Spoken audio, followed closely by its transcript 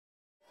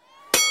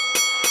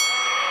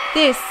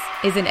This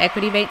is an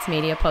Equity Mates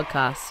Media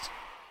podcast.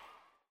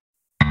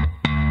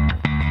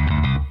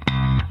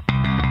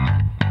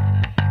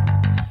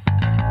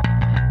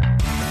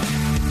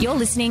 You're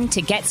listening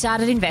to Get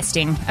Started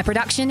Investing, a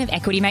production of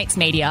Equity Mates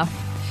Media.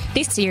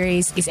 This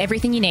series is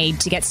everything you need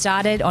to get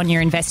started on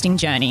your investing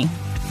journey.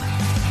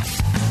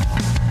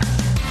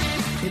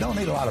 You don't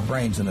need a lot of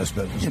brains in this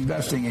business.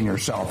 Investing in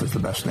yourself is the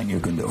best thing you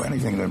can do.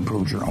 Anything that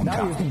improves your own Now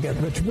time. you can get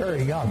rich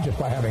very young just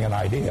by having an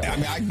idea. I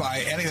mean, I can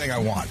buy anything I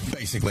want,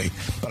 basically,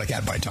 but I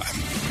can't buy time.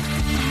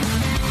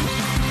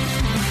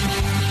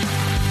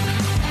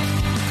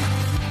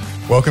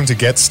 Welcome to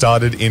Get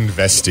Started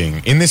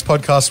Investing. In this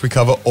podcast, we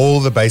cover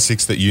all the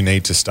basics that you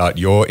need to start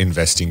your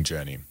investing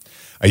journey.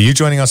 Are you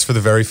joining us for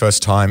the very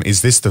first time?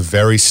 Is this the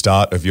very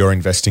start of your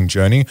investing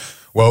journey?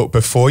 Well,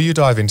 before you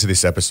dive into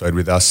this episode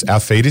with us, our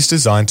feed is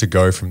designed to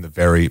go from the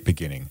very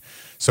beginning.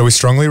 So we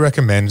strongly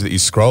recommend that you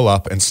scroll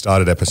up and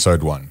start at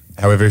episode 1.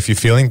 However, if you're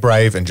feeling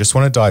brave and just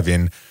want to dive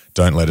in,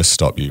 don't let us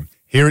stop you.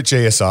 Here at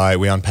GSI,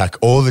 we unpack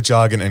all the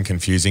jargon and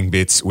confusing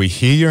bits. We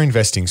hear your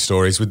investing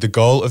stories with the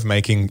goal of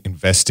making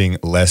investing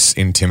less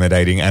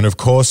intimidating. And of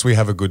course, we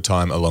have a good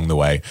time along the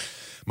way.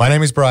 My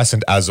name is Bryce,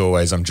 and as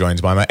always, I'm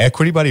joined by my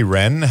equity buddy,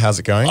 Ren. How's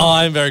it going?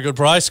 I'm very good,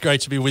 Bryce.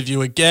 Great to be with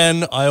you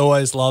again. I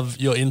always love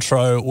your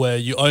intro where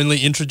you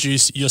only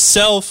introduce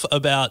yourself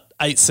about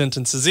 8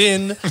 sentences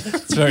in.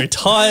 It's very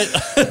tight.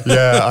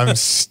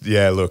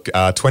 Look,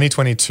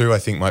 2022, I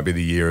think, might be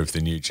the year of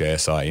the new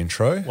JSI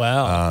intro.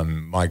 Wow.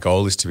 My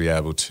goal is to be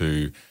able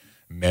to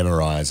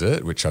memorize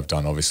it, which I've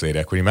done obviously at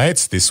Equity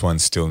Mates. This one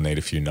still need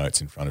a few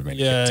notes in front of me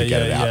to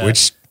get it out,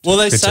 which... Well,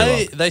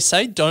 they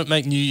say don't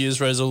make New Year's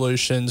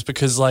resolutions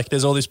because like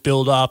there's all this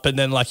build up and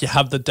then like you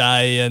have the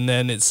day and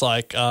then it's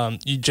like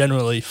you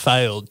generally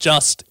fail.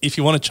 Just if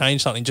you want to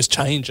change something, just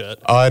change it.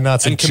 Oh no,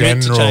 it's a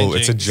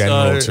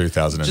general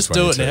 2022. Just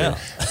do it now.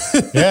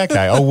 Yeah,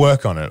 okay. I'll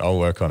work on it.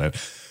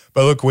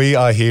 But look, we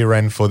are here,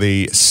 Ren, for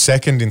the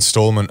second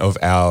installment of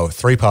our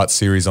 3-part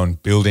series on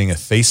building a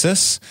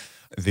thesis.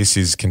 This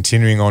is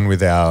continuing on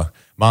with our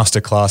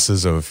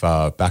masterclasses of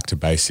back to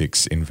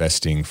basics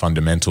investing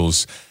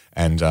fundamentals.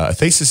 And a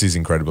thesis is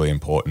incredibly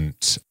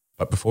important.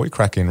 But before we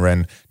crack in,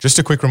 Ren, just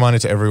a quick reminder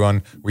to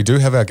everyone, we do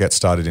have our Get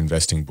Started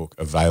Investing book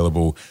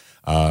available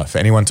for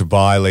anyone to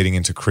buy leading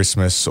into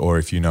Christmas, or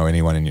if you know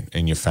anyone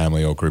in your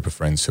family or group of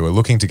friends who are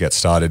looking to get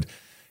started,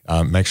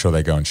 make sure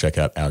they go and check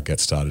out our Get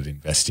Started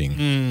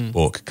Investing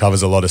book.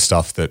 Covers a lot of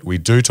stuff that we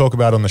do talk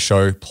about on the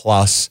show,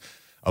 plus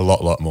a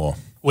lot more.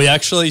 We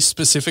actually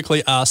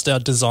specifically asked our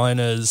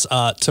designers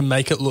to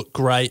make it look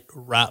great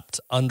wrapped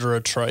under a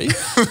tree.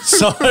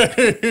 So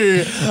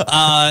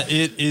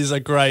it is a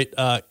great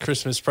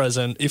Christmas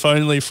present, if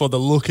only for the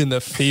look and the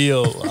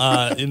feel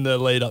in the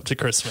lead up to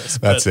Christmas.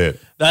 That's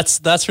it.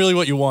 That's really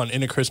what you want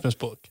in a Christmas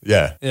book.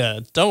 Yeah.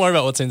 Yeah. Don't worry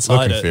about what's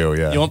inside look and feel,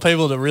 yeah. You want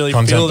people to really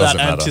feel that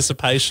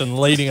anticipation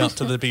leading up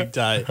to the big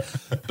day.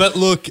 But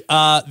look,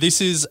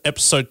 this is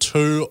episode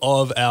 2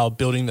 of our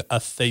Building a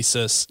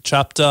Thesis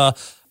chapter.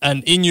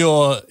 And in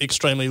your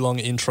extremely long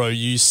intro,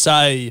 you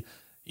say,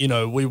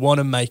 we want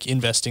to make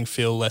investing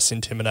feel less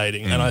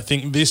intimidating. And I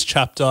think this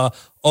chapter,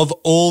 of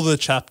all the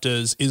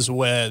chapters, is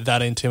where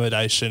that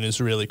intimidation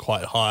is really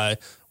quite high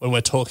when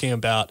we're talking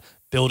about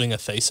building a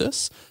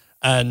thesis.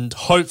 And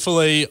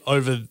hopefully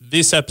over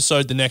this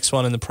episode, the next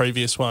one and the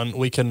previous one,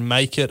 we can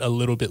make it a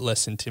little bit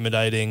less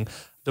intimidating.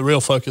 The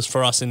real focus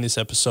for us in this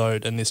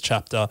episode and this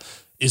chapter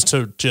is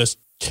to just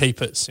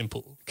keep it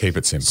simple. Keep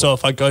it simple. So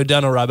if I go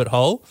down a rabbit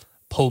hole,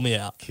 pull me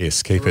out.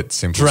 Yes, keep it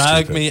simple.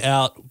 Drag me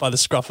out by the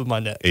scruff of my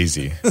neck.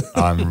 Easy.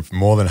 I'm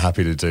more than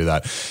happy to do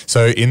that.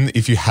 So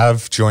if you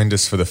have joined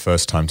us for the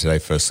first time today,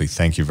 firstly,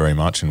 thank you very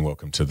much and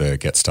welcome to the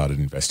Get Started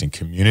Investing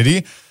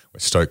community. We're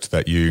stoked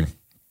that you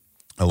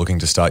are looking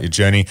to start your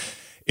journey.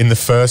 In the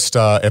first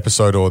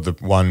episode, or the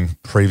one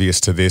previous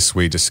to this,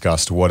 we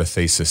discussed what a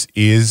thesis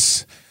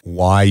is,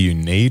 why you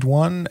need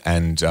one,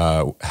 and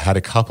had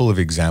a couple of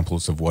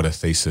examples of what a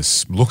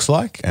thesis looks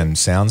like and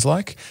sounds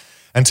like.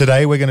 And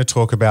today we're going to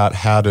talk about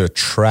how to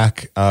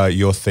track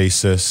your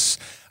thesis,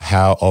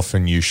 how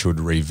often you should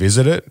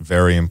revisit it,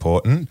 very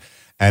important,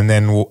 and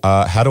then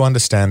how to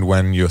understand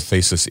when your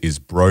thesis is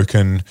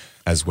broken,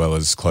 as well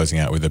as closing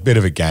out with a bit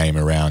of a game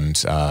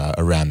around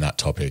that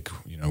topic.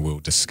 We'll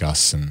discuss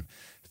some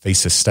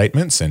thesis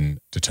statements and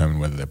determine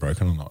whether they're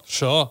broken or not.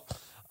 Sure.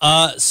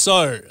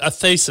 So a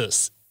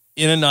thesis,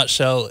 in a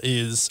nutshell,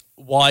 is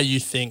why you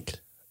think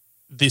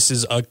this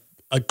is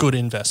a good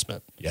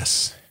investment.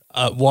 Yes.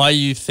 Why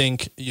you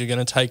think you're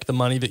going to take the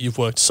money that you've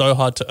worked so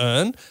hard to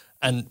earn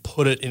and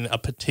put it in a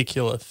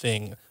particular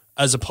thing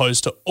as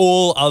opposed to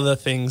all other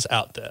things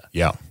out there.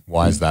 Yeah.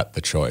 Why is that the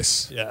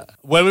choice? Yeah.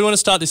 Where we want to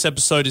start this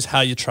episode is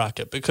how you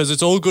track it, because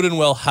it's all good and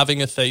well having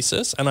a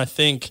thesis. And I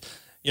think,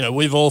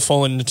 we've all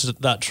fallen into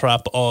that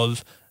trap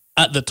of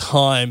at the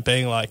time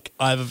being like,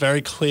 I have a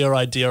very clear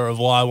idea of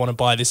why I want to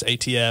buy this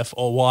ETF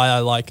or why I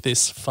like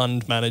this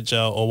fund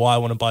manager or why I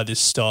want to buy this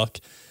stock.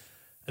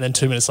 And then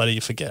 2 minutes later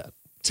you forget.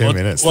 2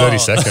 minutes, 30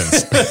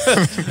 seconds.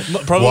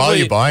 Probably, while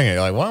you're buying it,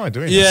 you're like, why am I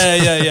doing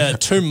this? Yeah.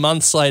 2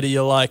 months later,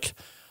 you're like,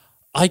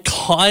 I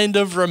kind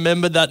of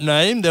remember that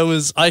name.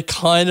 I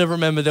kind of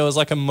remember there was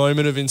like a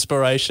moment of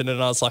inspiration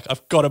and I was like,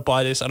 I've got to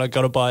buy this and I've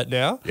got to buy it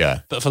now.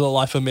 Yeah. But for the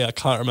life of me, I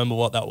can't remember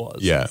what that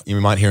was. Yeah.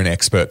 You might hear an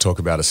expert talk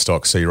about a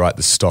stock. So you write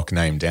the stock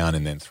name down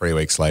and then 3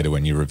 weeks later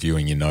when you're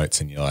reviewing your notes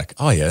and you're like,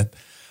 oh yeah,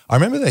 I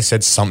remember they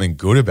said something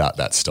good about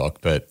that stock,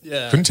 but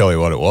couldn't tell you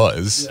what it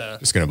was. Yeah.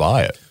 Just going to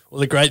buy it.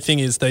 Well, the great thing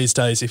is these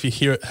days, if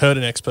you heard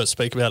an expert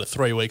speak about it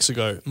 3 weeks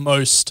ago,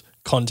 most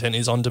content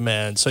is on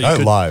demand. So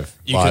live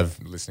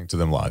listening to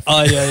them live.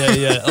 Oh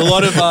yeah. A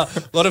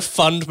lot of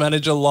fund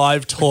manager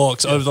live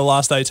talks over the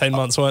last 18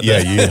 months, weren't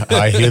there? Yeah,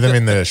 I hear them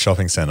in the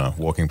shopping centre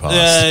walking past.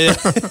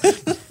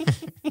 Yeah.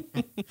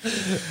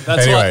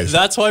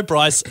 That's why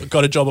Bryce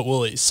got a job at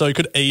Woolies, so he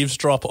could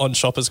eavesdrop on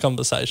shoppers'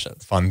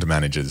 conversations. Fund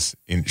managers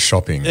in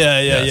shopping.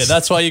 Yeah.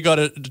 That's why you got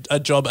a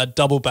job at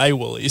Double Bay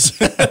Woolies.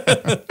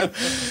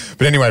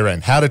 But anyway,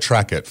 Ren, how to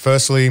track it?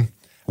 Firstly,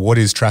 what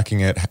is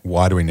tracking it?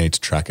 Why do we need to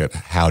track it?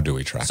 How do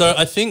we track it? So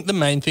I think the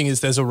main thing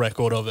is there's a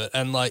record of it,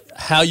 and like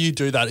how you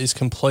do that is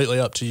completely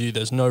up to you.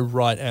 There's no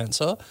right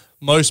answer.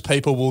 Most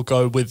people will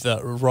go with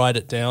the write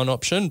it down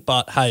option,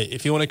 but hey,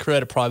 if you want to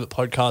create a private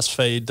podcast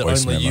feed that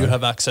only you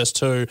have access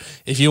to,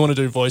 if you want to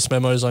do voice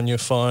memos on your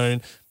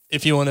phone,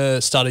 if you want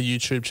to start a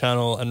YouTube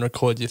channel and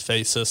record your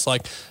thesis,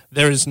 like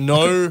there is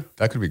no...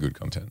 That could be good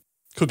content.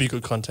 Could be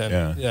good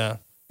content, yeah.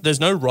 There's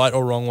no right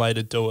or wrong way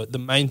to do it. The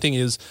main thing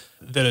is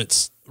that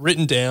it's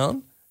written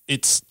down,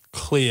 it's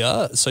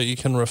clear so you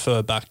can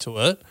refer back to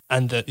it,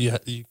 and that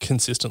you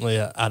consistently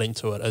are adding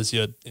to it as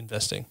you're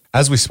investing.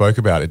 As we spoke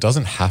about, it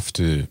doesn't have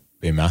to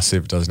be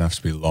massive, doesn't have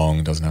to be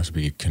long, doesn't have to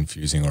be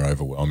confusing or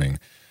overwhelming.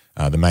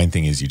 The main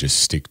thing is you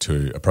just stick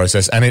to a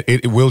process, and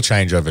it will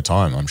change over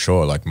time, I'm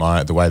sure. Like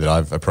the way that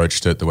I've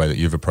approached it, the way that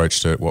you've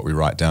approached it, what we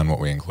write down,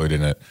 what we include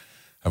in it,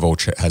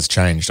 has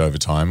changed over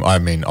time. I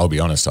mean, I'll be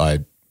honest, I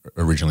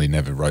originally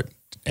never wrote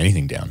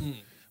anything down,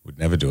 would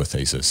never do a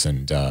thesis,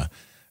 and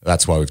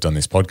that's why we've done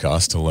this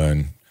podcast, to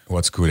learn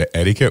what's good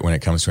etiquette when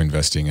it comes to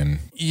investing. And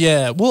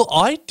yeah, well,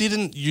 I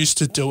didn't used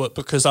to do it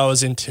because I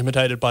was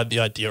intimidated by the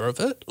idea of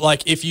it.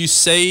 Like if you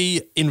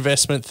see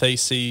investment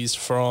theses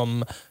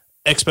from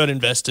expert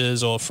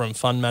investors or from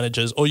fund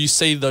managers, or you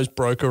see those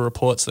broker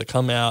reports that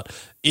come out,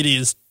 it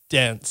is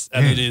dense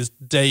and it is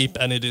deep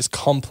and it is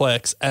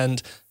complex,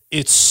 and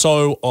it's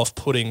so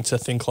off-putting to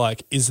think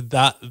like, is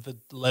that the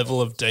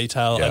level of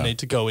detail I need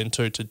to go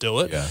into to do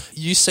it? Yeah.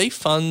 You see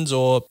funds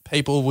or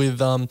people with,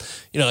 like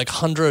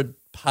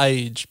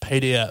 100-page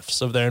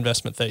PDFs of their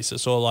investment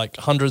thesis, or like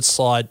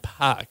 100-slide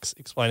packs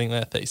explaining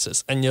their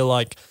thesis, and you're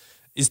like,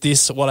 is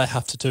this what I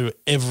have to do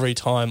every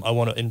time I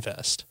want to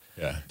invest?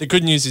 Yeah. The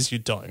good news is you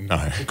don't.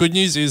 No. The good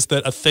news is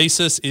that a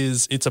thesis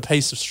it's a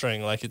piece of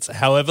string. Like it's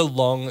however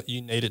long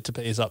you need it to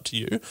be is up to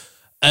you.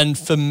 And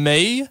for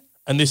me,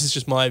 and this is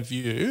just my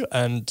view,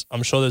 and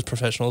I'm sure there's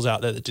professionals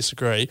out there that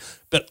disagree,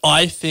 but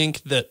I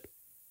think that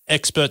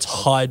experts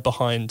hide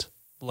behind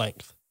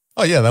length.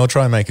 Oh, yeah, they'll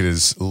try and make it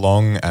as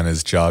long and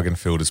as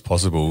jargon-filled as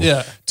possible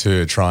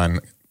to try and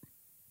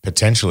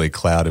potentially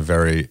cloud a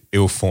very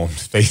ill-formed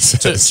thesis.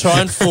 To try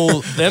and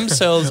fool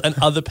themselves and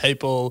other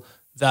people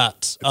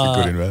that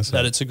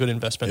it's a good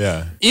investment.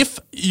 Yeah. If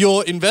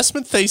your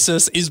investment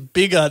thesis is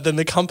bigger than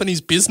the company's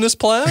business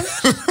plan,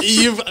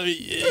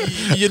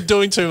 you're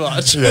doing too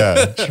much.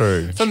 Yeah,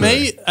 true. For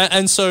me,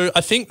 and so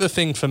I think the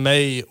thing for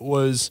me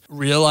was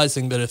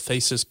realizing that a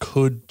thesis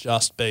could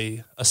just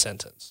be a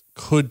sentence,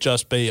 could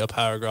just be a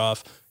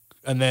paragraph.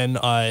 And then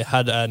I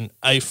had an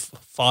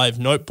A5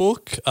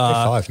 notebook.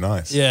 A5,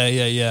 nice.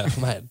 Yeah.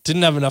 Mate,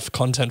 didn't have enough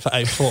content for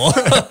A4.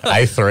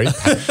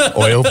 A3,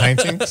 oil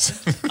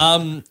paintings.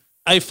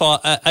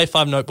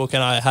 A5 notebook,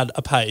 and I had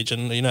a page,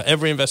 and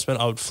every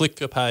investment I would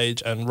flick a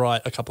page and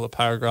write a couple of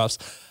paragraphs,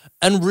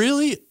 and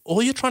really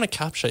all you're trying to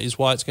capture is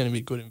why it's going to be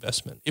a good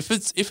investment. If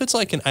it's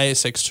like an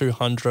ASX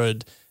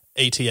 200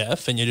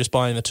 ETF and you're just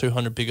buying the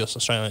 200 biggest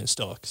Australian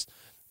stocks,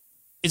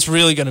 it's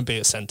really going to be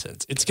a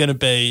sentence. It's going to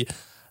be,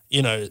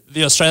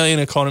 the Australian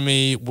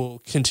economy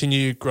will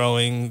continue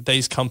growing,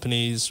 these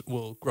companies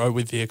will grow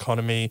with the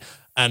economy,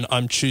 and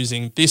I'm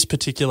choosing this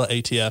particular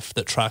ETF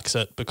that tracks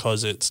it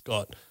because it's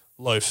got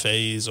low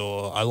fees,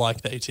 or I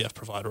like the ETF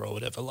provider or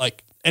whatever.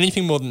 Like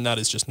anything more than that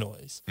is just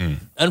noise.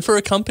 And for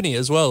a company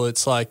as well,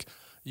 it's like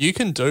you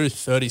can do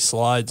 30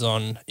 slides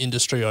on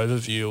industry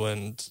overview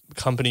and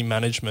company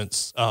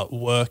management's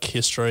work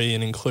history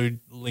and include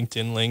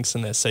LinkedIn links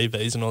and their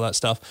CVs and all that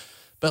stuff.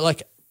 But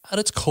like at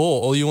its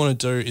core, all you want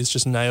to do is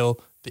just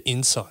nail the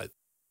insight.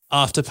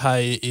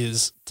 Afterpay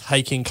is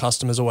taking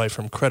customers away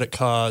from credit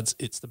cards.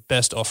 It's the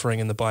best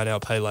offering in the buy now,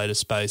 pay later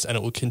space, and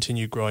it will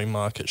continue growing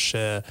market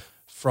share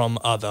from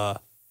other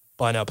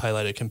buy now, pay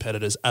later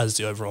competitors as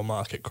the overall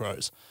market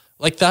grows.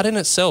 Like that in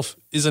itself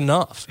is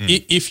enough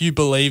if you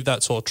believe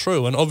that's all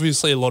true. And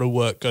obviously a lot of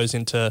work goes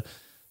into,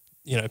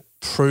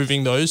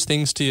 proving those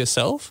things to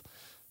yourself.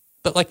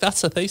 But like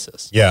that's a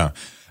thesis. Yeah.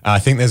 I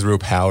think there's real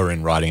power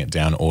in writing it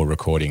down or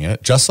recording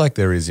it, just like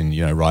there is in,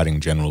 writing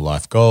general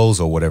life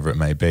goals or whatever it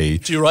may be.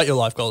 Do you write your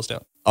life goals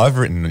down? I've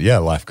written,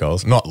 life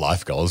goals. Not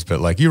life goals,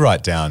 but like you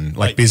write down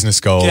like business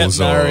goals. Get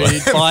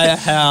married, buy a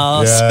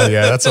house.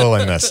 Yeah, that's all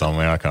in there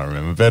somewhere. I can't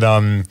remember. But,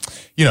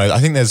 I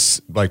think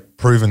there's like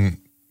proven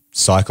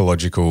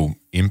psychological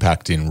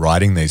impact in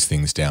writing these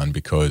things down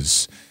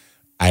because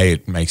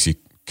it makes you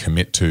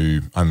commit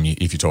to,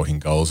 if you're talking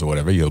goals or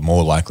whatever, you're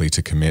more likely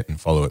to commit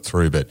and follow it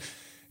through. But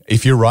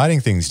if you're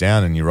writing things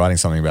down and you're writing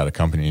something about a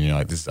company and you're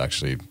like, this is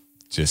actually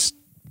just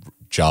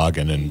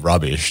jargon and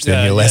rubbish,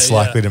 then you're less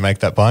likely to make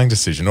that buying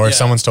decision. Or if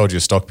someone's told you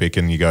a stock pick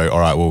and you go, all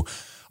right, well,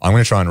 I'm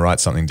going to try and write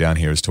something down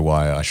here as to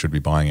why I should be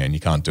buying it, and you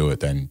can't do it,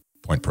 then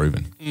point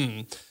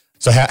proven.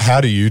 So how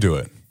do you do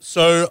it?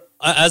 So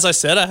as I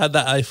said, I had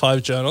that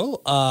A5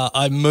 journal.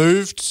 I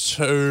moved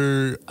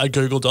to a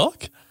Google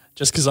Doc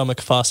just because I'm a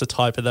faster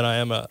typer than I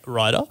am a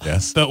writer.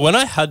 Yes. But when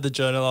I had the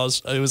journal,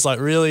 I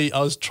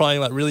was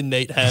trying like really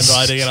neat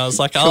handwriting, and I was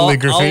like, I'll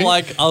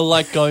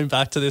like going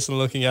back to this and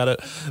looking at it.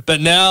 But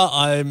now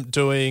I'm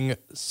doing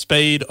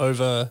speed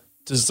over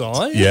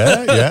design.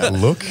 Yeah.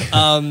 Look,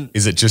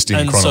 is it just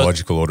in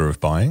chronological order of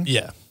buying?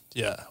 Yeah.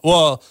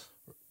 Well,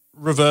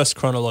 reverse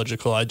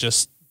chronological. I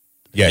just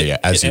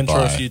as you enter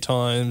buy a few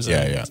times.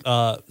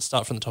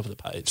 Start from the top of the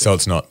page. So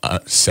it's not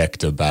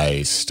sector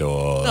based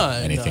or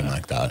anything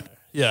like that.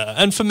 Yeah,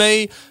 and for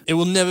me, it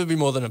will never be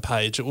more than a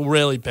page. It will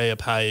rarely be a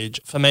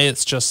page. For me,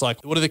 it's just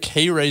like, what are the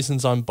key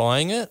reasons I'm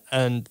buying it,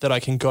 and that I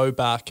can go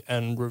back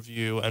and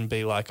review and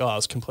be like, I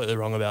was completely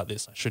wrong about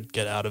this. I should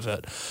get out of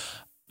it.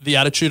 The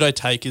attitude I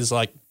take is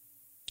like,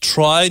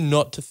 try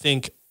not to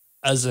think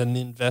as an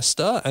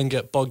investor and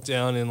get bogged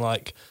down in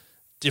like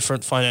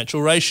different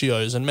financial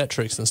ratios and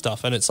metrics and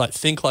stuff. And it's like,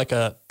 think like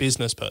a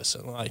business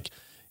person. Like,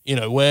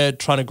 we're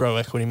trying to grow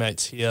Equity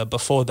Mates here.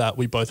 Before that,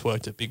 we both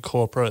worked at big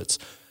corporates.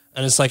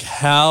 And it's like,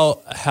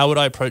 how would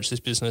I approach this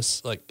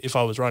business, like if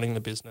I was running the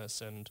business,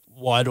 and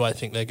why do I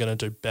think they're going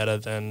to do better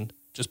than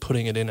just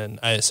putting it in an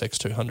ASX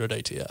 200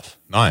 ETF?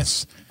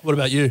 Nice. What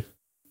about you?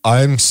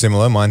 I'm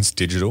similar. Mine's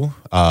digital.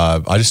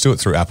 I just do it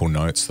through Apple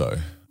Notes though.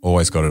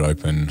 Always got it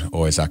open,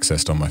 always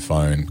accessed on my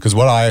phone. Because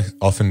what I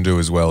often do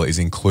as well is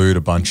include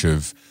a bunch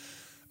of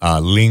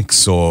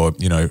links or,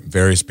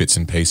 various bits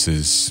and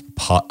pieces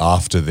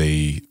after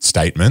the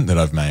statement that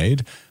I've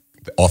made.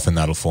 Often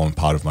that'll form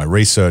part of my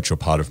research or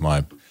part of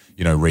my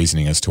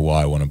reasoning as to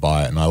why I want to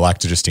buy it. And I like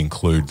to just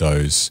include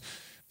those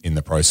in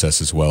the process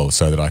as well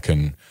so that I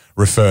can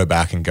refer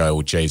back and go,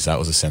 well, geez, that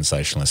was a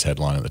sensationalist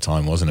headline at the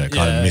time, wasn't it?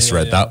 Kind of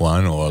misread that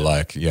one or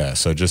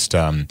so just,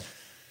 and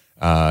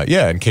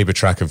keep a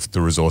track of the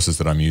resources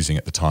that I'm using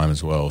at the time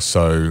as well.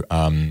 So,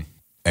 and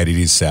it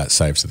is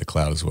saved to the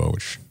cloud as well,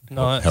 which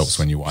helps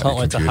when you wipe your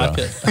computer. Can't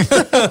wait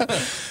to hack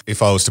it.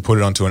 If I was to put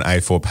it onto an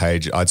A4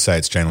 page, I'd say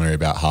it's generally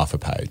about half a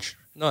page.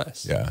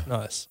 Nice. Yeah.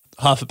 Nice.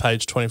 Half a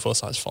page, 24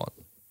 size font.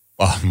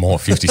 Oh, more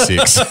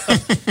 56.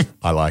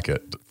 I like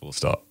it. Full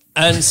stop.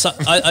 And so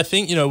I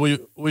think,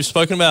 we've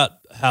spoken about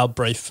how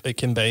brief it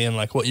can be and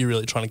like what you're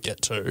really trying to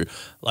get to.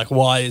 Like,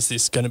 why is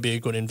this going to be a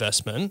good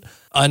investment?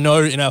 I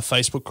know in our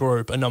Facebook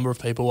group, a number of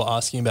people were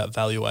asking about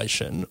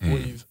valuation.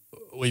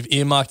 We've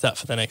earmarked that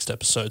for the next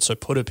episode, so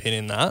put a pin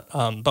in that.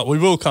 But we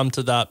will come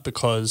to that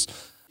because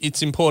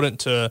it's important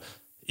to,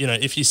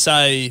 if you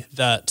say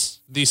that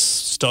this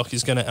stock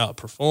is going to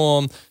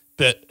outperform,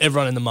 but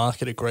everyone in the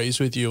market agrees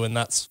with you and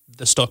that's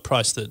the stock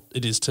price that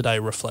it is today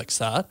reflects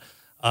that,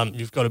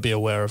 you've got to be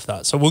aware of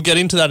that. So we'll get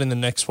into that in the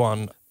next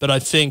one. But I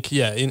think,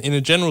 in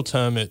a general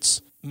term,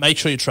 it's make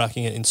sure you're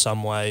tracking it in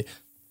some way.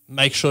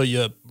 Make sure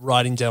you're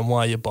writing down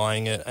why you're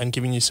buying it and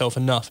giving your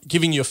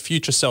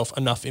future self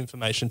enough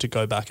information to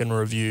go back and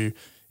review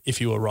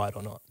if you were right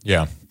or not.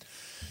 Yeah.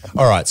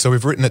 All right. So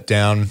we've written it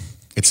down.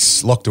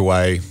 It's locked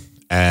away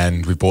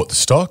and we bought the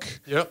stock.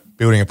 Yep.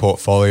 Building a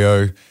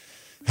portfolio.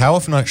 How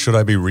often should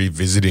I be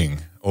revisiting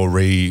or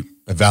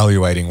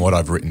re-evaluating what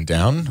I've written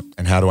down,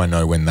 and how do I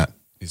know when that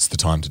is the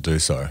time to do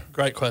so?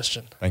 Great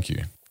question. Thank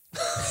you.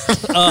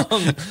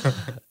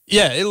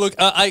 Look,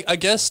 I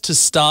guess to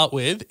start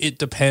with, it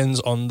depends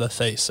on the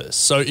thesis.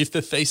 So if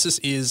the thesis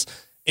is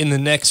in the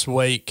next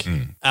week,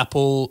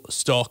 Apple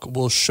stock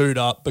will shoot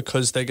up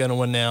because they're going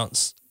to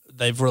announce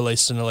they've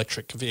released an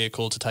electric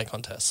vehicle to take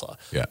on Tesla.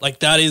 Yeah. Like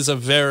that is a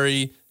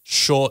very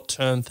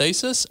short-term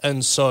thesis,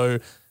 and so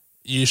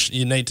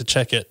you need to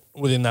check it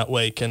within that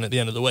week and at the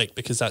end of the week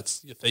because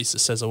that's your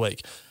thesis says a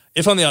week.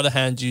 If on the other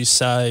hand you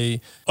say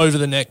over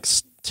the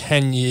next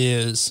 10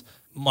 years,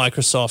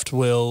 Microsoft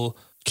will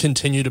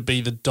continue to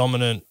be the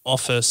dominant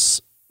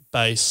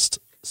Office-based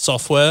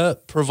software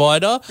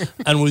provider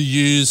and will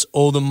use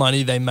all the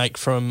money they make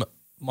from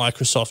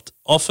Microsoft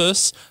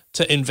Office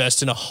to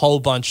invest in a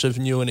whole bunch of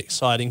new and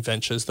exciting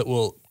ventures that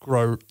will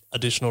grow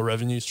additional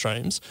revenue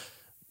streams,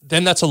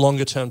 then that's a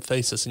longer-term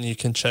thesis and you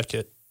can check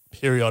it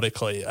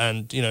periodically.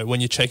 And,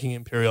 when you're checking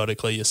in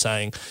periodically, you're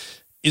saying,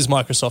 is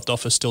Microsoft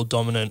Office still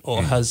dominant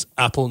or has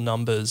Apple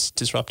numbers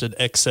disrupted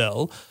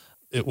Excel?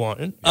 It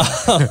won't.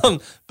 Yeah.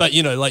 But,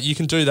 you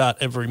can do that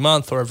every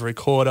month or every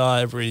quarter,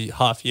 every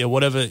half year,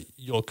 whatever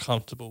you're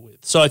comfortable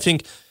with. So I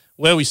think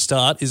where we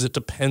start is it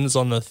depends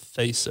on the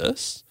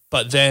thesis.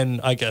 But then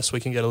I guess we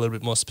can get a little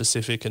bit more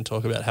specific and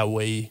talk about how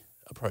we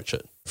approach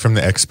it. From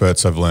the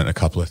experts, I've learned a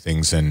couple of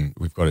things, and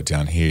we've got it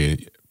down here.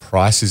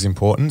 Price is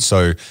important.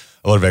 So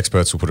a lot of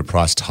experts will put a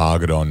price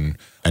target on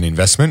an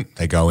investment.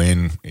 They go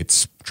in,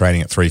 it's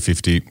trading at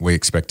 350. We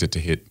expect it to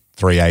hit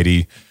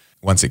 380.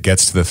 Once it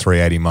gets to the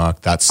 380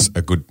 mark, that's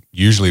a good,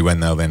 usually when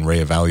they'll then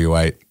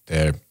reevaluate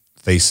their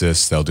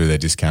thesis, they'll do their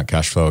discount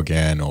cash flow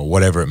again or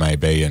whatever it may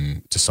be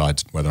and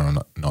decide whether or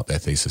not their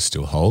thesis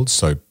still holds.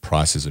 So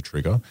price is a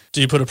trigger.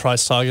 Do you put a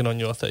price target on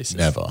your thesis?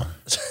 Never.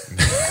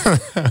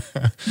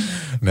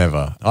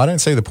 Never. I don't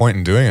see the point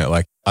in doing it.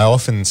 Like I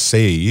often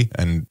see,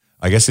 and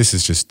I guess this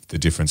is just the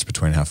difference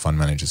between how fund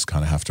managers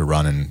kind of have to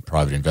run and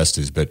private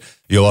investors, but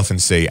you'll often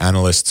see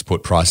analysts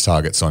put price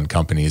targets on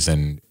companies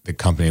and the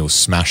company will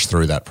smash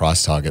through that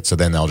price target. So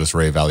then they'll just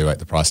reevaluate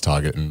the price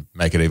target and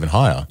make it even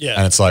higher. Yeah.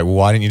 And it's like, well,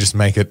 why didn't you just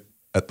make it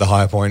at the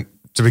higher point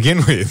to begin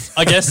with?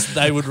 I guess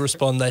they would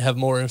respond they have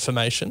more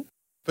information.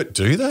 But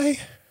do they?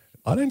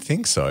 I don't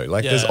think so.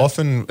 Like Yeah.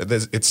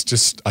 it's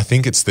just, I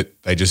think it's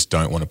that they just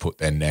don't want to put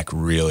their neck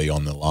really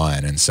on the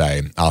line and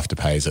say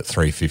Afterpay's at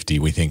 350,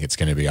 we think it's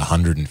going to be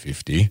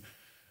 150.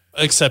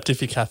 Except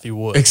if you're Cathy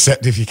Wood.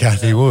 Except if you're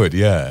Cathy Wood,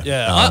 yeah.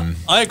 Yeah,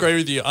 I agree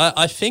with you.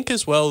 I think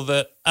as well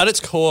that at its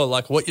core,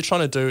 like what you're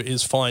trying to do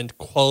is find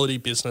quality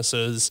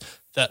businesses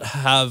that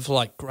have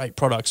like great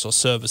products or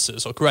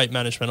services or great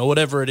management or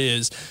whatever it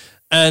is.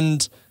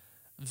 And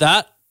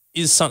that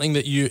is something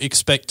that you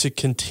expect to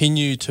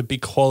continue to be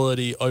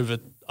quality over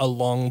a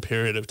long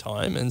period of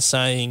time, and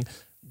saying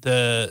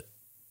the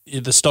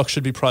stock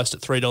should be priced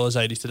at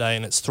 $3.80 today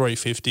and it's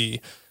 $3.50,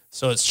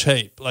 so it's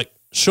cheap. Like,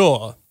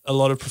 sure, a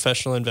lot of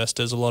professional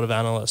investors, a lot of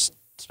analysts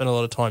spend a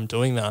lot of time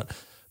doing that.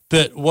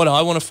 But what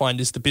I want to find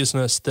is the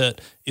business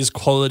that is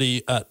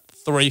quality at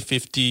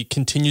 $3.50,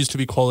 continues to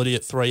be quality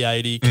at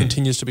 $3.80,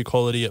 continues to be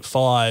quality at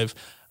 $5.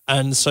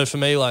 And so for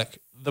me, like,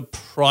 the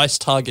price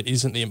target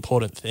isn't the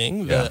important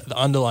thing. The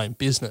underlying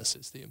business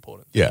is the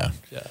important thing. Yeah.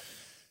 Yeah.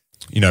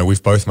 You know,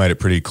 we've both made it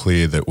pretty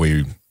clear that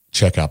we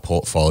check our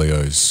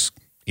portfolios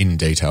in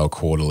detail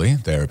quarterly,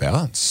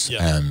 thereabouts.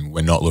 Yeah. And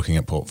we're not looking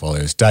at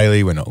portfolios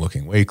daily. We're not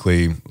looking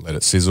weekly. Let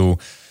it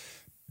sizzle.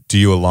 Do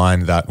you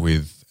align that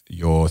with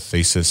your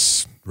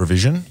thesis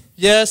revision?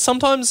 Yeah,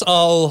 sometimes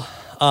I'll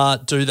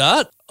do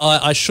that.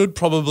 I should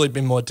probably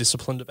be more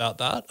disciplined about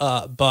that.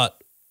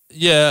 But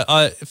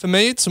yeah, for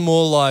me, it's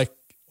more like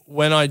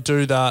when I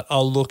do that,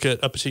 I'll look at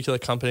a particular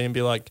company and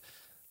be like,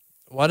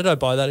 why did I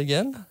buy that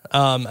again?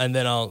 And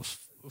then I'll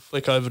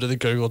flick over to the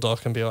Google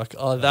Doc and be like,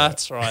 oh,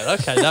 that's right.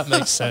 Okay, that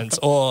makes sense.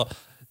 Or,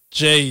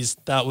 geez,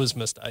 that was a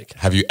mistake.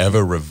 Have you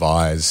ever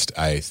revised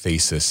a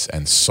thesis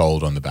and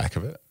sold on the back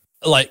of it?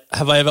 Like,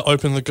 have I ever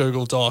opened the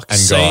Google Doc And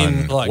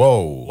seen gone, like,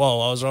 whoa,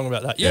 I was wrong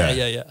about that.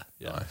 Yeah.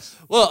 Nice.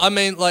 Well, I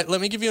mean, like,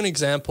 let me give you an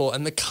example,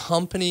 and the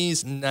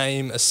company's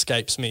name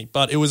escapes me,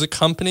 but it was a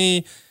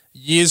company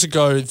years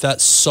ago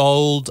that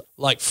sold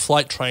like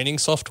flight training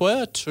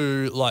software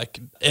to like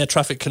air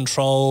traffic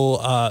control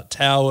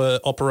tower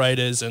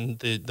operators and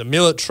the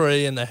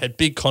military, and they had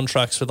big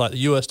contracts with like the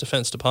US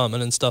Defense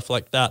Department and stuff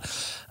like that.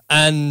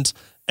 And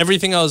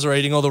everything I was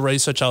reading, all the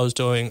research I was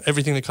doing,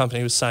 everything the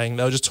company was saying,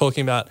 they were just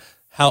talking about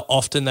how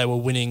often they were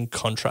winning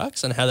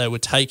contracts and how they were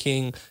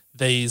taking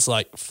these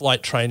like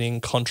flight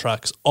training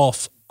contracts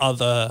off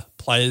other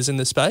players in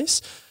the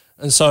space.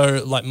 And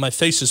so like my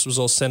thesis was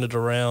all centered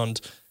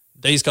around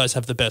these guys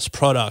have the best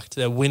product.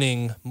 They're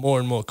winning more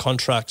and more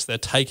contracts. They're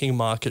taking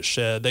market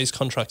share. These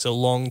contracts are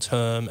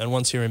long-term, and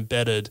once you're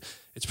embedded,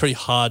 it's pretty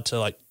hard to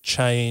like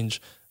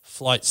change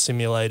flight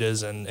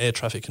simulators and air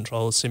traffic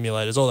control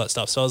simulators, all that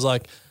stuff. So I was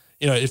like,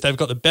 you know, if they've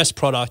got the best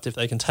product, if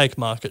they can take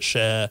market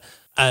share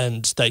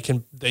and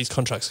these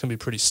contracts can be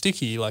pretty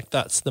sticky, like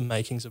that's the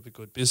makings of a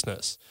good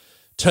business.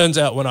 Turns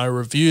out when I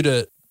reviewed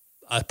it,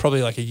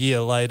 probably like a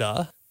year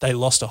later, they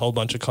lost a whole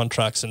bunch of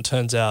contracts, and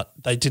turns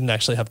out they didn't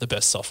actually have the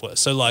best software.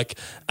 So like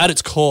at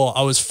its core,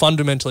 I was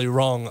fundamentally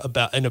wrong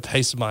in a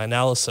piece of my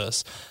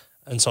analysis,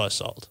 and so I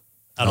sold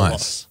at a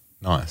loss.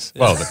 Nice.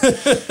 Well,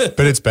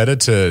 but it's better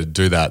to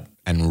do that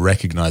and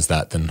recognize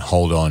that than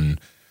hold on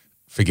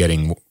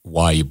forgetting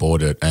why you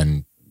bought it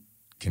and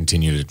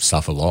continue to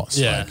suffer loss.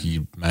 Yeah. Like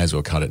you may as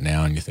well cut it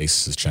now and your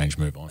thesis has changed,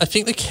 move on. I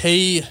think the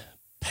key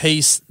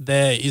piece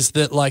there is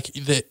that like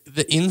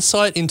the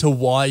insight into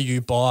why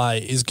you buy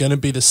is going to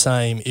be the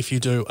same if you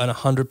do an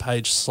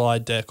 100-page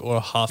slide deck or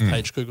a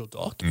half-page Google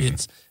Doc.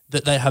 It's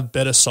that they have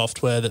better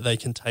software, that they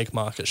can take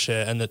market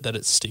share, and that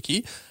it's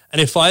sticky. And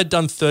if I had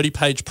done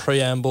 30-page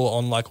preamble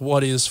on like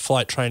what is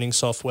flight training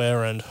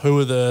software and who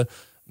are the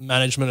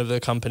management of the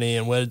company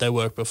and where did they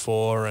work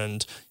before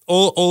and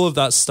all of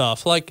that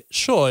stuff, like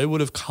sure, it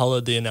would have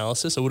colored the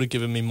analysis. It would have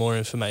given me more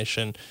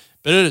information.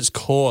 But at its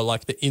core,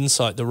 like the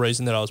insight, the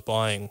reason that I was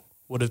buying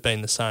would have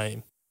been the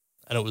same,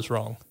 and it was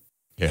wrong.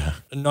 Yeah.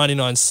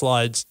 99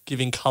 slides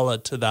giving color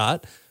to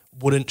that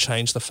wouldn't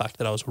change the fact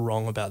that I was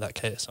wrong about that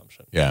key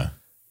assumption. Yeah.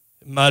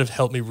 It might have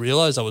helped me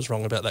realize I was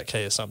wrong about that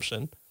key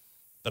assumption,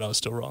 but I was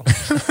still wrong.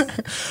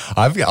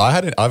 I've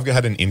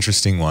had an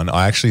interesting one.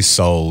 I actually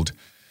sold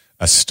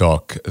a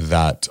stock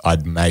that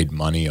I'd made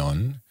money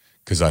on,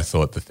 because I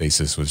thought the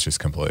thesis was just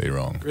completely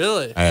wrong.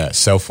 Really?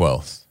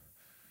 Self-Wealth,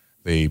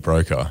 the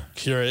broker.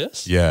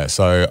 Curious. Yeah.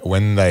 So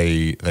when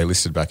they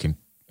listed back in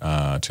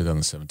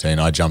 2017,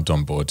 I jumped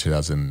on board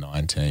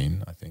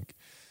 2019, I think.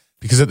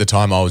 Because at the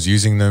time I was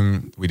using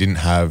them, we didn't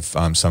have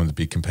some of the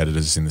big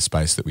competitors in the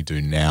space that we do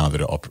now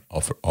that are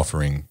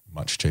offering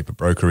much cheaper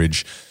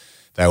brokerage.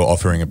 They were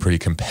offering a pretty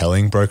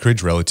compelling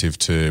brokerage relative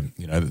to,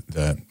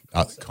 the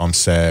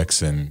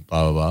Comsex and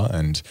blah, blah, blah.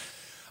 And,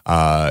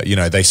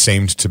 they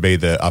seemed to be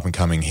the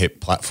up-and-coming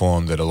hip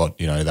platform that a lot,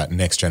 that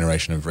next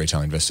generation of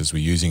retail investors were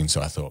using. And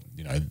so I thought,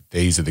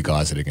 these are the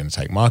guys that are going to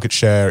take market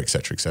share, et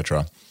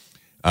cetera,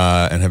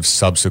 and have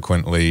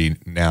subsequently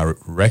now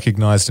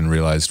recognized and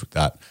realized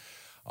that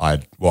I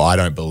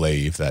don't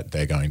believe that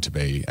they're going to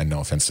be, and no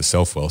offense to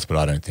Self-Wealth, but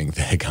I don't think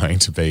they're going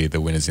to be the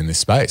winners in this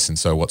space. And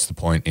so what's the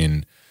point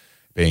in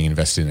being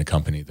invested in a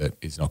company that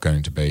is not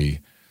going to be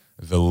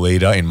the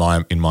leader, in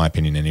my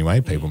opinion anyway?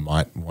 People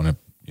might want to,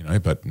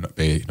 but not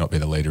be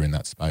the leader in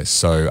that space.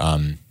 So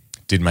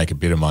did make a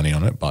bit of money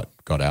on it, but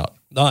got out.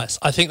 Nice.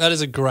 I think that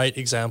is a great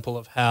example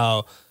of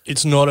how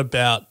it's not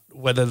about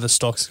whether the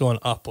stock's gone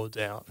up or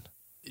down.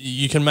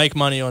 You can make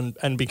money on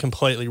and be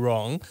completely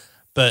wrong,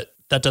 but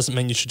that doesn't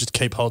mean you should just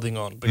keep holding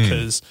on,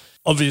 because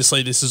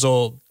obviously this is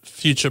all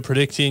future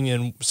predicting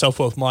and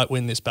Self-Wealth might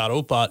win this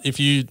battle. But if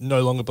you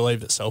no longer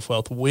believe that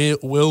Self-Wealth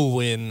will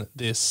win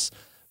this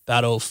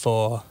battle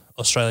for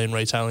Australian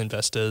retail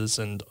investors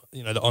and,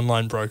 the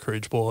online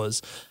brokerage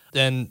wars,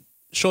 then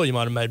sure, you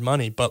might have made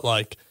money, but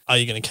are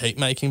you going to keep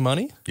making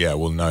money? Yeah,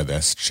 well, no,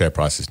 their share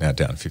price is now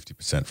down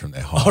 50% from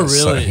their highs. Oh,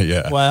 really? So,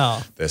 yeah.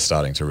 Wow. They're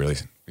starting to really,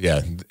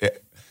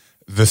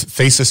 the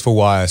thesis for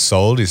why I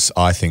sold is,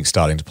 I think,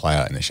 starting to play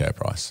out in the share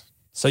price.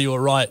 So you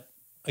were right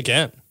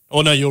again.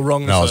 Or no, you were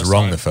wrong the first time. No, I was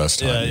wrong the first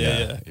time.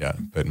 Yeah.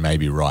 But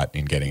maybe right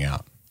in getting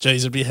out.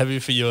 Geez, it'd be heavy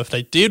for you if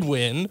they did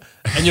win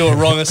and you were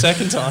wrong a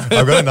second time.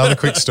 I've got another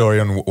quick story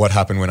on what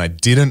happened when I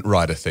didn't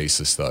write a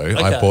thesis, though.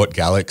 Okay. I bought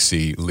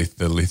Galaxy,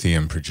 the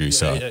lithium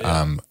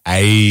producer,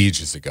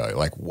 ages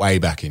ago, way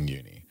back in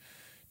uni.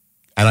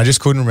 And I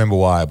just couldn't remember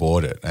why I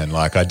bought it. And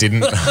I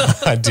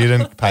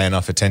didn't pay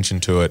enough attention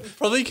to it.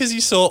 Probably because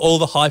you saw all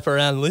the hype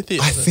around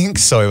lithium. I think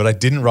so, but I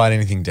didn't write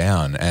anything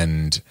down.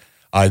 And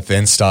I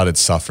then started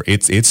suffering.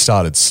 It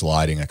started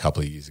sliding a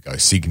couple of years ago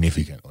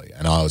significantly.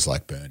 And I was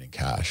burning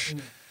cash.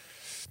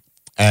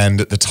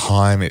 And at the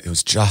time, it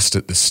was just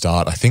at the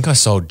start. I think I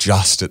sold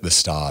just at the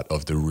start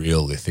of the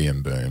real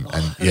lithium boom.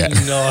 And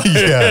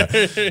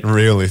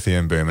real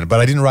lithium boom. But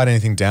I didn't write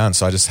anything down,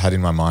 so I just had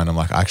in my mind,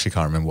 I actually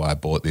can't remember why I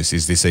bought this.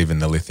 Is this even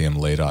the lithium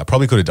leader? I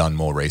probably could have done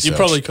more research. You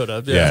probably could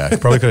have, yeah.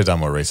 Probably could have done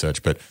more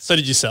research. But so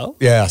did you sell?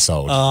 Yeah, I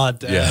sold. Oh,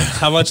 damn. Yeah.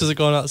 How much has it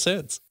gone up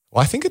since?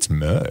 Well, I think it's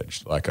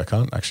merged. I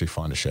can't actually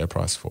find a share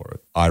price for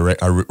it. I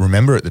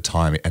remember at the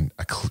time, and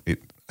I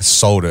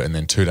sold it, and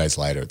then 2 days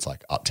later, it's up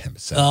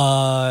 10%,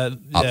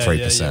 up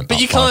 3%. Yeah. But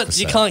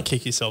you can't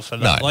kick yourself for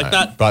that. No.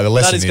 That. But the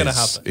lesson is going to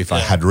happen. If I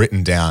had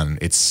written down,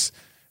 it's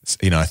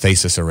a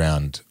thesis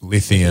around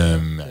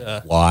lithium,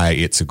 why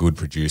it's a good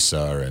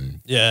producer,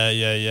 and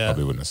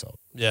probably wouldn't have sold.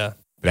 Yeah.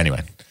 But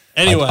anyway,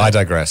 I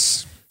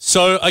digress.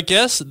 So I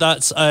guess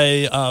that's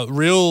a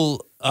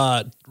real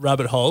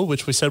rabbit hole,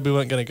 which we said we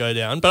weren't going to go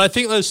down. But I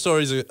think those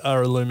stories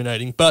are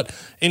illuminating. But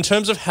in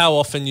terms of how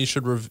often you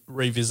should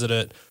revisit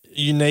it,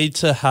 you need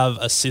to have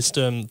a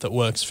system that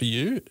works for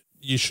you.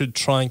 You should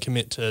try and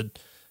commit to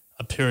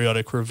a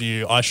periodic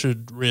review. I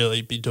should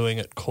really be doing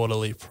it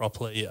quarterly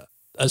properly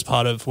as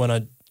part of when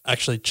I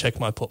actually check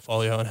my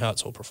portfolio and how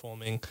it's all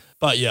performing.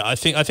 But yeah, I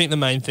think the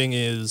main thing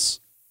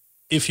is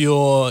if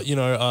you're,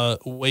 a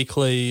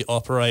weekly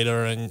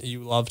operator and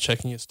you love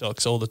checking your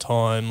stocks all the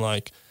time,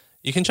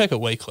 you can check it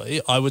weekly.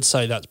 I would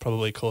say that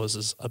probably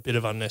causes a bit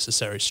of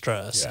unnecessary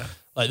stress.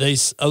 Yeah.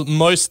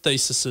 Most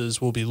theses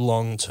will be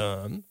long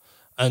term.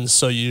 And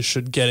so you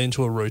should get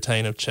into a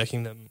routine of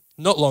checking them,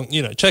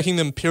 checking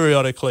them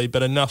periodically,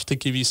 but enough to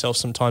give yourself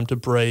some time to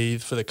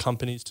breathe, for the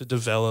companies to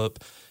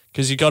develop.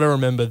 Because you got to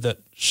remember that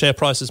share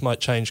prices might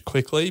change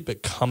quickly,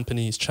 but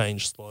companies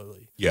change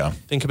slowly. Yeah.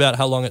 Think about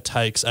how long it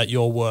takes at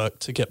your work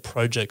to get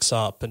projects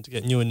up and to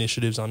get new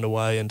initiatives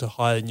underway and to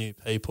hire new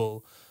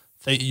people.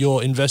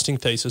 Your investing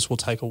thesis will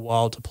take a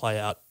while to play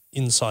out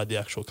inside the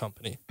actual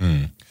company.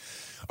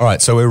 All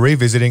right, so we're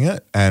revisiting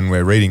it and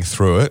we're reading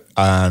through it,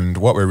 and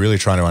what we're really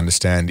trying to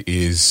understand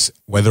is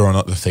whether or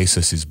not the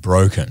thesis is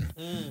broken.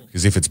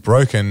 Because if it's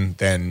broken,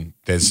 then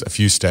there's a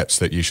few steps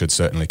that you should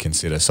certainly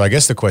consider. So I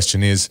guess the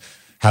question is,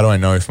 how do I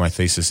know if my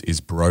thesis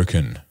is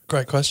broken?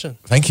 Great question.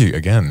 Thank you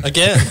again.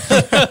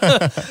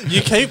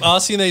 You keep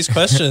asking these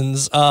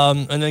questions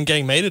and then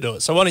getting me to do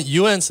it. So why don't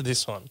you answer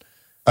this one?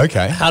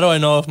 Okay. How do I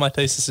know if my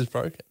thesis is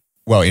broken?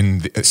 Well, in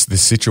the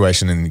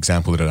situation and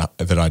example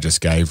that I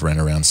just gave, ran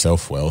around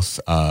Self-Wealth,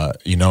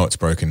 it's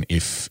broken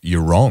if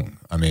you're wrong.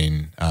 I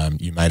mean,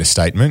 you made a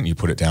statement, you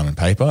put it down on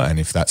paper, and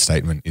if that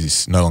statement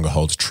no longer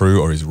holds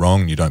true or is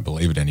wrong, you don't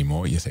believe it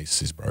anymore, your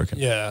thesis is broken.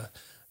 Yeah.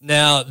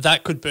 Now,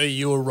 that could be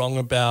you were wrong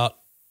about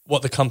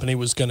what the company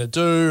was going to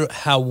do,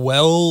 how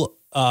well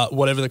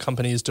whatever the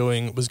company is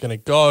doing was going to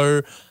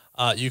go.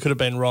 You could have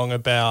been wrong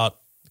about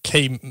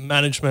key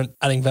management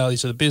adding value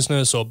to the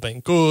business or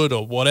being good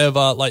or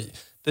whatever. Like,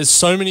 there's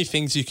so many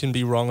things you can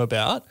be wrong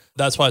about.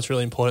 That's why it's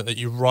really important that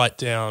you write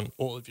down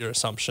all of your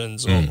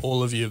assumptions or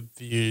all of your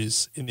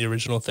views in the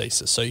original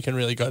thesis, so you can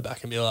really go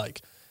back and be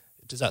like,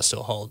 does that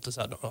still hold? Does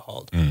that not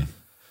hold?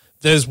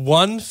 There's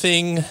one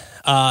thing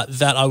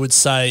that I would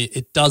say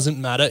it doesn't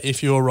matter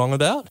if you're wrong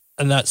about,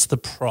 and that's the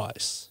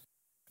price.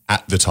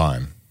 At the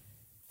time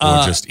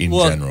or just in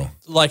general?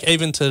 Like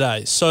even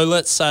today. So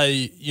let's say,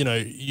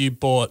 you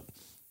bought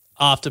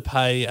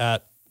Afterpay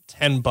at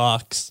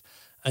 $10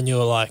 and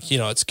you're like,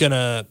 it's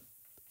gonna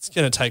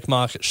take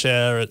market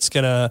share, it's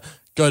gonna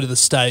go to the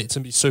States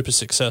and be super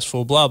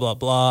successful, blah, blah,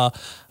 blah.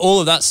 All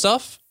of that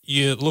stuff,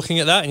 you're looking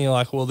at that and you're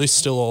like, well, this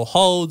still all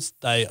holds.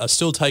 They are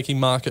still taking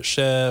market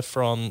share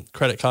from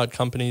credit card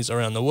companies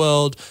around the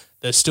world.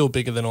 They're still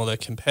bigger than all their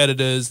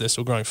competitors. They're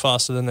still growing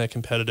faster than their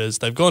competitors.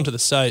 They've gone to the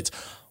States.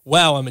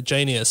 Wow, I'm a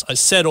genius. I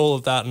said all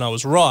of that and I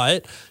was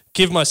right.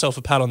 Give myself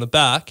a pat on the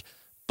back.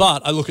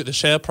 But I look at the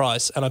share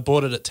price and I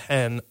bought it at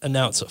 10 and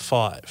now it's at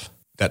 5.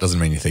 That doesn't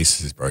mean your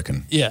thesis is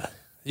broken. Yeah.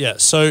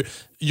 So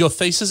your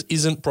thesis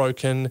isn't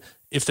broken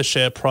if the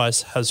share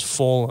price has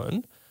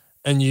fallen,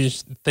 and your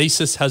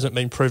thesis hasn't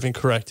been proven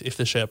correct if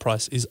the share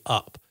price is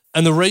up.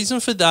 And the reason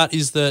for that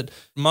is that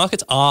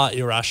markets are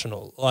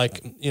irrational.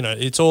 Like,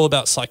 it's all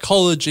about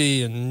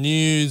psychology and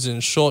news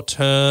and short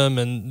term,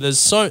 and there's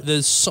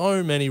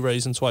so many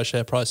reasons why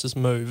share prices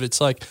move.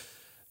 It's like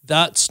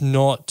that's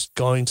not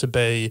going to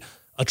be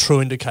a true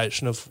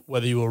indication of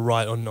whether you were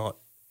right or not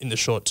in the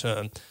short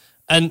term.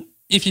 And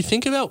if you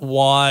think about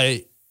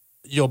why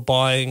you're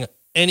buying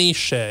any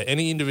share,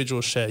 any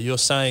individual share, you're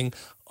saying,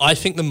 I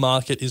think the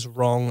market is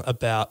wrong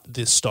about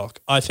this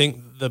stock. I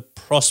think the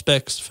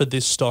prospects for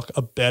this stock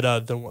are better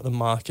than what the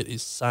market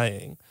is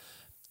saying.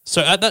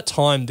 So at that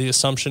time, the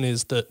assumption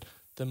is that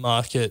the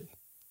market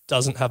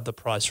doesn't have the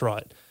price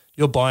right.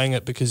 You're buying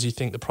it because you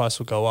think the price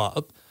will go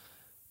up.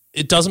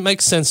 It doesn't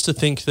make sense to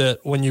think that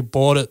when you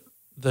bought it,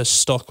 the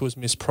stock was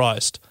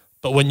mispriced,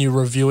 but when you're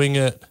reviewing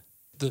it,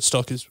 the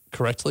stock is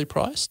correctly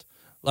priced.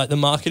 Like, the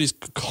market is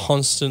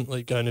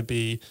constantly going to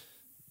be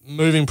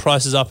moving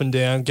prices up and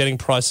down, getting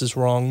prices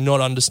wrong, not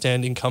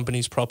understanding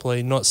companies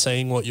properly, not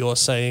seeing what you're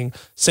seeing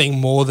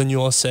more than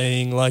you're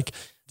seeing. Like,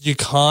 you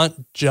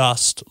can't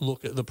just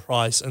look at the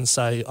price and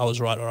say, I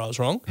was right or I was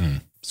wrong.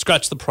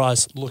 Scratch the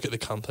price, look at the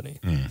company.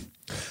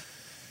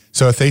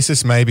 So a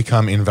thesis may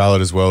become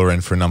invalid as well, Ren,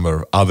 for a number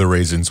of other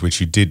reasons,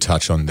 which you did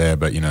touch on there.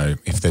 But,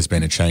 if there's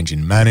been a change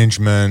in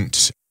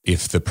management,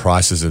 if the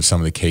prices of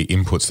some of the key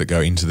inputs that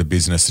go into the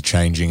business are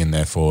changing and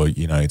therefore,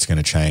 it's going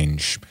to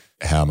change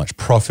how much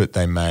profit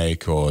they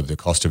make or the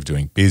cost of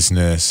doing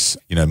business,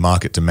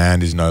 market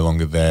demand is no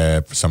longer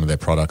there. Some of their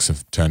products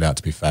have turned out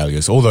to be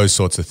failures. All those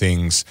sorts of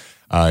things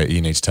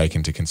you need to take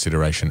into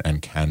consideration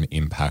and can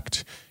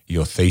impact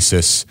your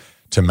thesis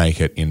to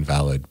make it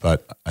invalid.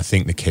 But I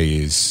think the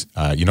key is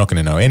you're not going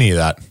to know any of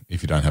that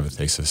if you don't have a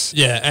thesis.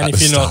 Yeah, and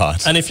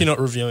if you're not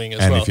reviewing as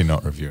well. And if you're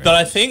not reviewing. But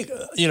I think,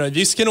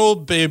 this can all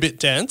be a bit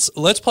dense.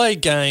 Let's play a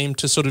game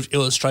to sort of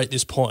illustrate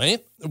this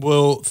point.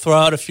 We'll throw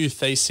out a few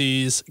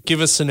theses,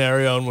 give a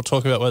scenario, and we'll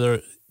talk about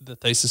whether the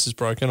thesis is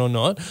broken or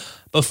not.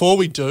 Before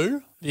we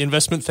do, the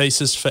investment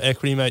thesis for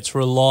Equity Mates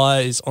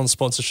relies on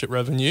sponsorship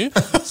revenue.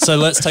 So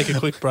let's take a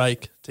quick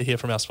break to hear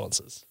from our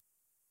sponsors.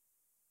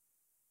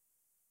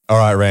 All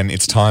right, Ren,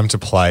 it's time to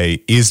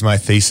play Is My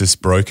Thesis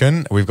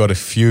Broken? We've got a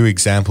few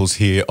examples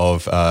here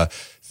of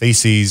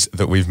theses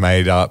that we've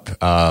made up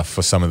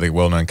for some of the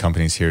well-known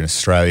companies here in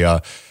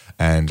Australia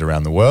and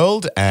around the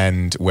world,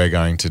 and we're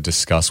going to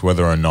discuss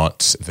whether or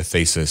not the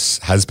thesis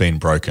has been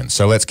broken.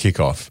 So let's kick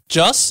off.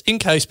 Just in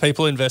case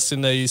people invest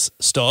in these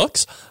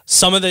stocks,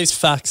 some of these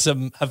facts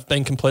have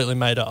been completely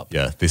made up.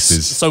 Yeah, this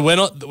is... So we're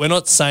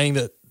not saying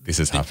that... This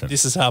has happened.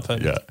 This has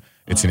happened. Yeah,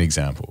 it's an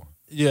example.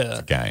 Yeah.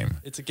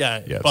 It's a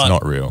game. Yeah, it's but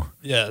not real.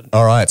 Yeah.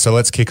 All right, so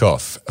let's kick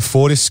off.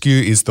 Fortescue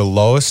is the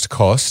lowest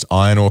cost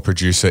iron ore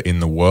producer in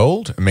the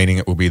world, meaning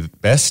it will be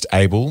best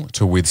able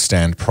to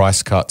withstand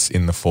price cuts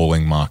in the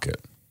falling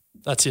market.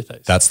 That's your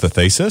thesis. That's the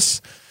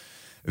thesis.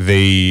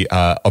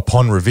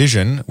 Upon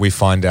revision, we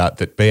find out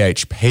that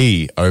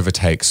BHP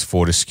overtakes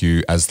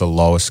Fortescue as the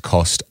lowest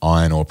cost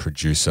iron ore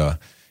producer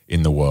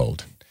in the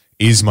world.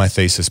 Is my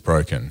thesis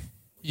broken?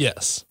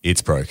 Yes.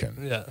 It's broken.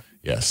 Yeah.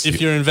 Yes. If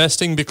you're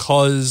investing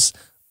because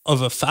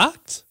of a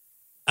fact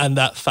and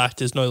that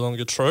fact is no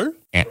longer true,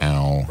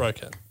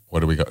 broken.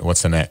 What do we got?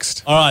 What's the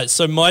next? All right.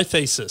 So my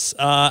thesis,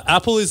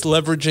 Apple is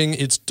leveraging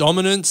its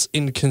dominance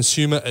in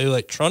consumer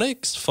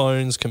electronics,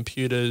 phones,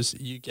 computers,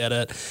 you get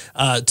it,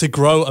 to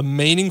grow a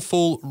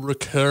meaningful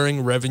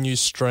recurring revenue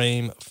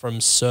stream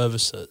from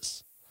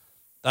services.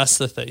 That's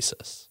the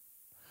thesis.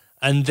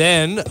 And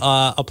then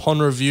upon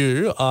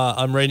review,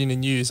 I'm reading the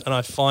news and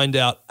I find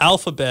out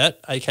Alphabet,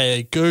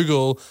 aka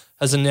Google,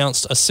 has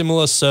announced a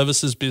similar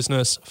services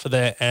business for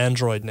their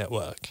Android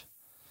network.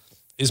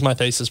 Is my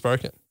thesis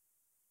broken?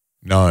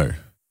 No.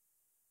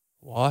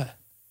 Why?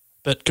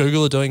 But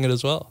Google are doing it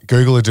as well.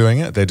 Google are doing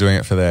it. They're doing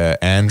it for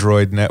their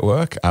Android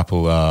network.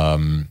 Apple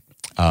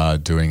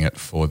doing it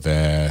for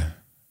their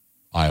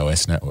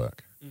iOS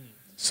network.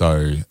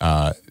 So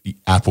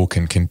Apple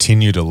can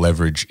continue to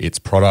leverage its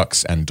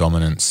products and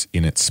dominance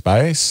in its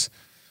space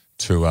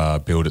to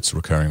build its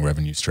recurring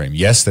revenue stream.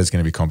 Yes, there's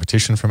going to be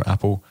competition from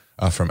Apple,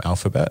 from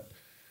Alphabet.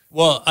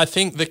 Well, I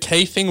think the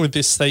key thing with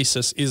this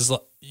thesis is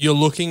you're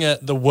looking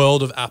at the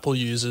world of Apple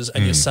users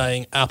and you're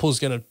saying Apple's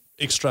going to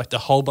extract a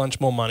whole bunch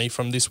more money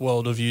from this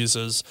world of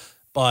users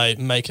by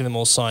making them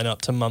all sign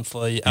up to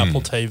monthly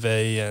Apple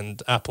TV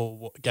and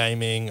Apple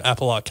Gaming,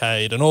 Apple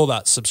Arcade and all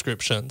that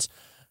subscriptions.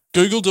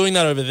 Google doing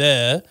that over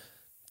there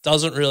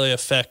doesn't really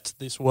affect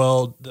this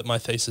world that my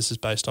thesis is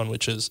based on,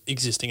 which is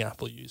existing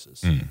Apple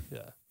users.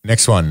 Yeah.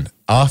 Next one.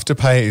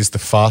 Afterpay is the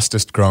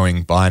fastest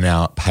growing buy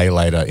now, pay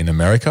later in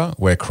America,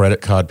 where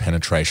credit card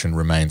penetration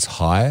remains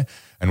high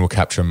and will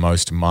capture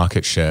most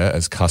market share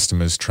as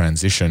customers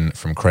transition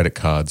from credit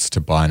cards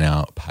to buy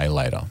now, pay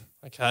later.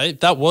 Okay,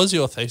 that was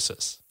your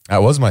thesis.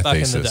 That was my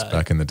thesis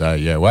back in the day.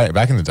 Yeah,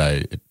 back in the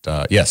day.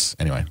 Yes,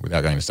 anyway,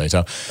 without going into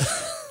detail.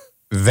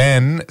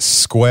 Then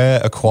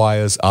Square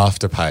acquires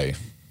Afterpay.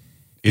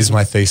 Is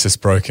my thesis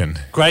broken?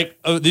 Great.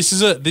 Oh, this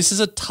is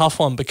a tough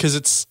one because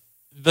it's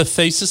the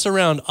thesis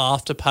around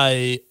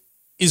Afterpay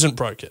isn't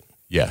broken.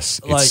 Yes,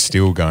 it's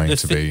still going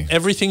to be.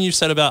 Everything you've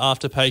said about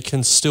Afterpay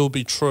can still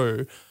be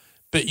true,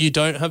 but you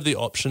don't have the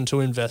option to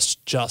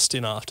invest just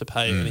in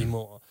Afterpay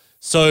anymore.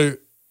 So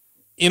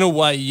in a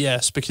way,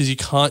 yes, because you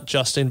can't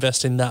just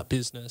invest in that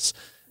business.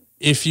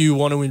 If you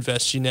want to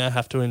invest, you now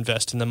have to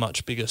invest in the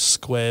much bigger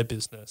Square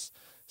business.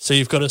 So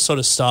you've got to sort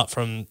of start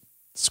from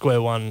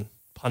square one,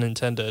 pun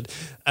intended,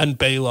 and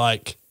be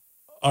like,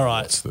 all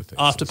right,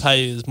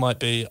 Afterpay might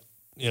be,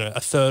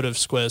 a third of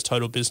Square's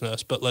total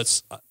business, but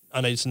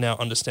I need to now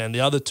understand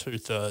the other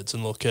 2/3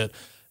 and look at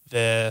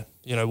their,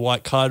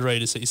 white card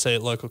readers that you see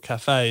at local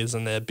cafes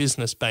and their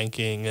business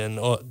banking and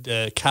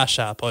their Cash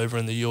App over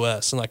in the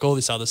US and like all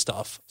this other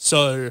stuff.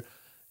 So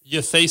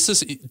your thesis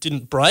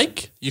didn't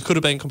break. You could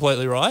have been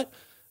completely right,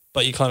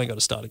 but you kind of got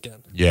to start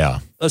again. Yeah.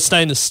 Let's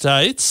stay in the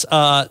States.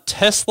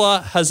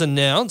 Tesla has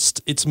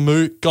announced it's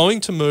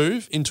going to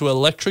move into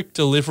electric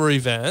delivery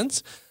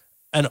vans,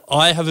 and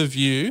I have a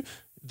view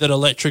that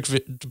electric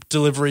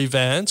delivery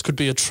vans could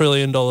be $1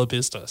 trillion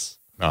business.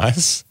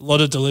 Nice. A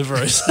lot of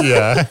deliveries.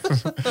 Yeah.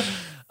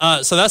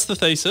 So that's the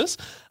thesis.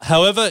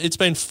 However, it's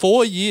been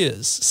 4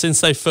 years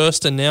since they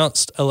first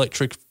announced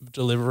electric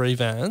delivery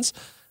vans,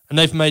 and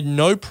they've made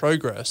no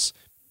progress,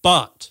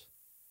 but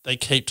they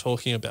keep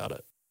talking about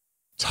it.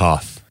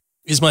 Tough.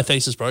 Is my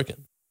thesis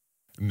broken?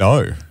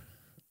 No.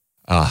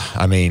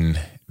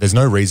 There's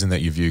no reason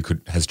that your view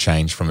has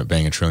changed from it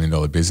being $1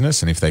 trillion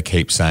business, and if they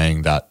keep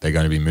saying that they're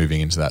going to be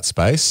moving into that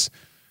space,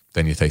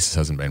 then your thesis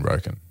hasn't been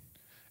broken.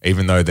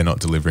 Even though they're not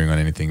delivering on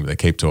anything, but they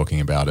keep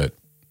talking about it,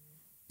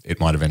 it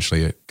might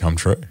eventually come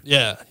true.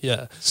 Yeah,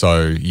 yeah.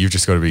 So you've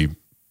just got to be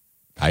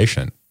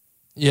patient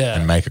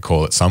and make a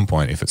call at some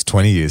point. If it's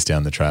 20 years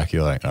down the track,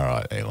 you're like, all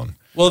right, Elon.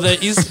 Well,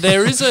 there's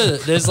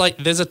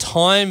a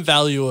time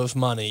value of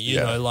money, you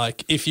know,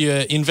 like if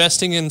you're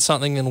investing in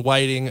something and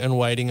waiting,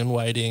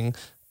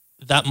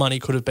 that money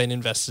could have been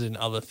invested in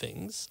other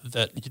things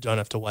that you don't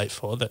have to wait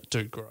for that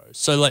do grow.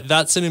 So like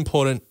that's an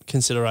important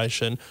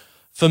consideration.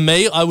 For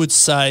me, I would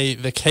say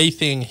the key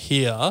thing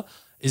here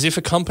is if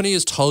a company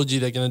has told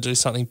you they're going to do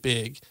something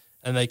big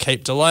and they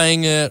keep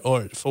delaying it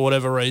or for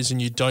whatever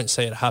reason you don't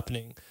see it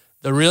happening,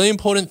 the really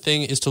important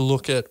thing is to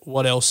look at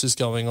what else is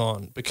going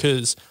on,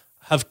 because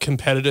have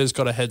competitors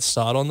got a head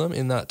start on them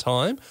in that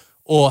time,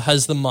 or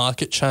has the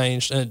market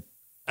changed and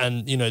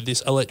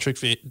this electric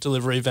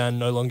delivery van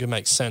no longer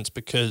makes sense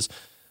because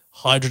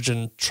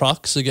hydrogen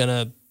trucks are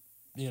going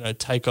to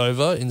take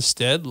over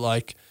instead?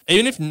 Like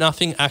even if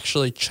nothing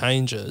actually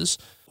changes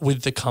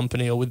with the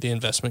company or with the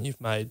investment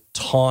you've made,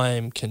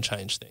 time can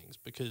change things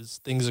because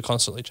things are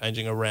constantly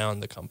changing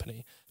around the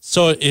company.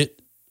 So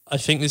I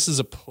think this is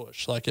a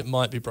push. Like it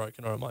might be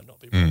broken or it might not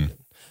be broken.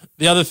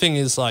 The other thing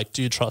is like,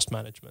 do you trust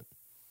management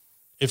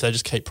if they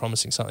just keep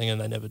promising something and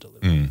they never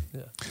deliver?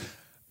 Yeah.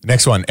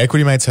 Next one.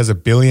 EquityMates has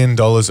 $1 billion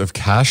of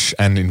cash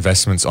and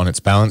investments on its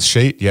balance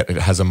sheet, yet it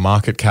has a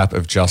market cap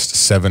of just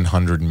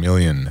 $700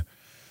 million.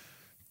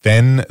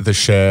 Then the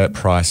share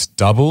price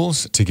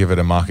doubles to give it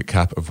a market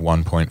cap of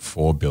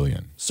 $1.4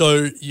 billion.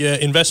 So your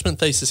investment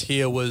thesis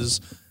here was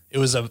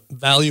a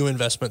value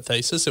investment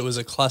thesis. It was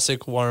a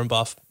classic Warren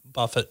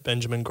Buffett,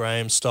 Benjamin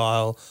Graham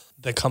style.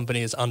 The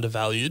company is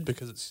undervalued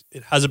because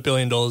it has $1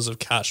 billion of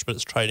cash, but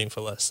it's trading for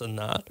less than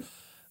that.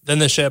 Then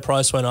the share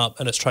price went up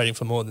and it's trading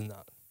for more than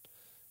that.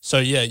 So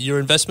yeah, your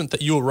investment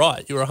you were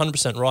right. You were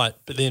 100% right,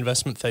 but the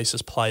investment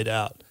thesis played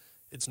out.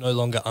 It's no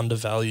longer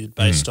undervalued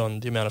based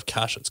on the amount of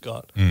cash it's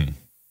got.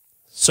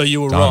 So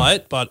you were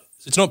right, but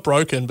it's not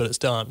broken, but it's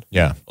done.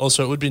 Yeah.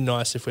 Also, it would be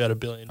nice if we had $1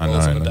 billion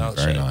on the balance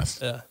sheet. Very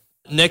nice. Yeah.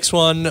 Next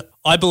one,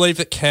 I believe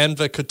that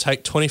Canva could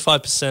take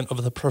 25%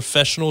 of the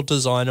professional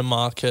designer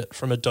market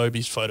from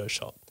Adobe's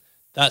Photoshop.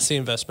 That's the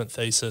investment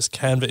thesis.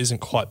 Canva isn't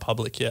quite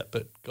public yet,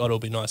 but God, it'll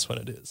be nice when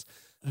it is.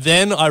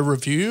 Then I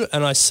review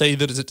and I see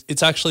that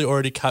it's actually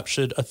already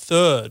captured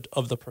 1/3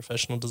 of the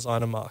professional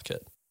designer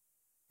market.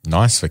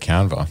 Nice for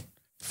Canva.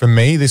 For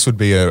me, this would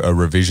be a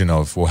revision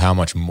of, well, how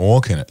much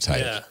more can it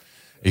take? Yeah.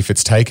 If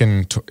it's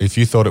taken, if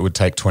you thought it would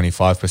take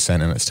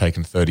 25% and it's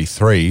taken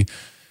 33,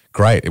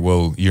 great.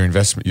 Well, your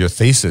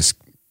thesis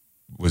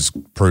was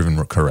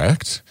proven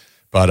correct,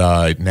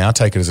 but now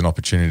take it as an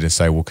opportunity to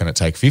say, well, can it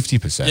take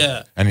 50%?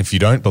 Yeah. And if you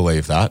don't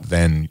believe that,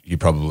 then you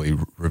probably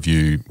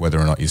review whether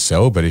or not you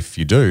sell. But if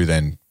you do,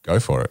 then go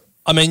for it.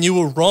 I mean, you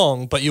were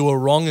wrong, but you were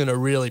wrong in a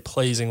really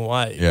pleasing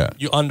way. Yeah.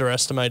 You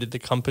underestimated the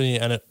company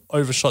and it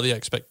overshot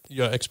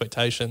your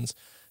expectations.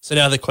 So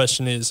now the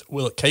question is,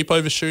 will it keep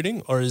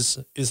overshooting or is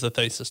the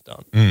thesis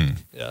done?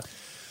 Yeah.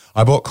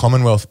 I bought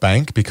Commonwealth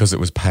Bank because it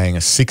was paying a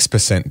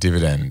 6%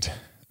 dividend.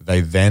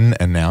 They then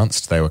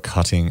announced they were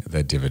cutting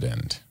their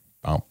dividend.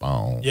 Bow,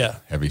 bow. Yeah.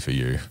 Heavy for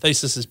you.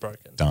 Thesis is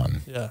broken.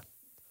 Done. Yeah.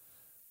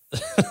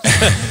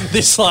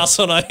 This last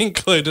one I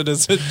included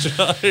as a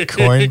joke.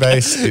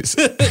 Coinbase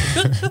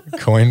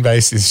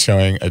is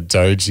showing a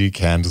doji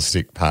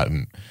candlestick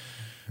pattern.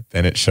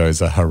 Then it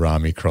shows a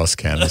harami cross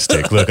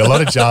candlestick. Look, a lot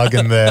of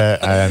jargon there,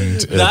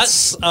 and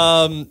that's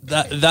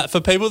that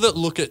for people that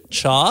look at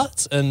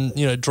charts and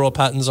draw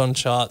patterns on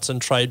charts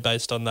and trade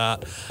based on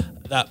that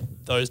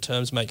those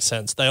terms make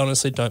sense. They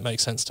honestly don't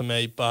make sense to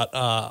me, but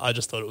I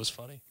just thought it was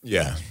funny.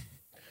 Yeah,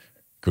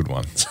 good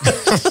one.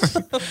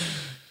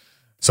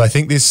 So I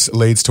think this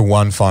leads to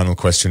one final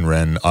question,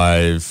 Ren.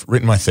 I've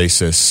written my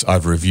thesis.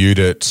 I've reviewed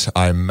it.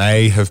 I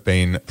may have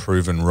been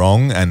proven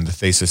wrong and the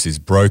thesis is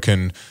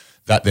broken.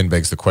 That then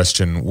begs the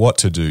question, what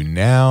to do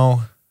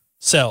now?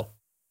 Sell.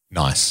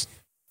 Nice.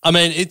 I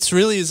mean, it's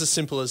really as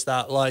simple as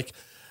that. Like,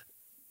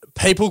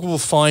 people will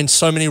find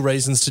so many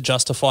reasons to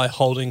justify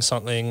holding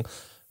something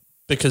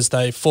because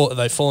they've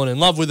fallen in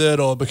love with it,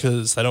 or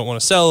because they don't want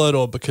to sell it,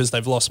 or because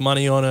they've lost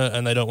money on it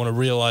and they don't want to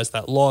realize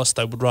that loss.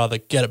 They would rather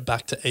get it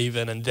back to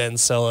even and then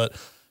sell it.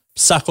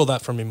 Sack all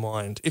that from your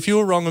mind. If you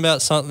were wrong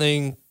about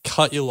something,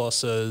 cut your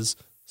losses,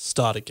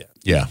 start again.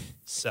 Yeah.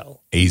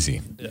 Sell.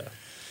 Easy. Yeah.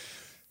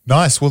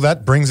 Nice. Well,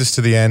 that brings us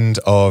to the end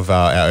of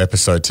our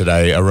episode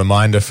today. A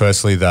reminder,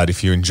 firstly, that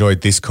if you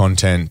enjoyed this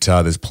content,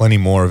 there's plenty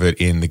more of it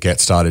in the Get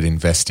Started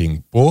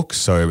Investing book.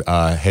 So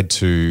head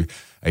to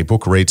a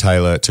book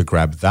retailer to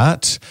grab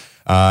that.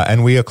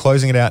 And we are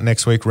closing it out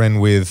next week, Ren,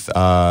 with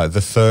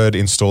the third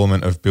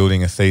installment of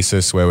Building a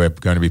Thesis, where we're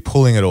going to be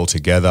pulling it all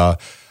together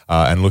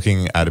and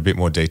looking at a bit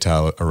more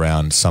detail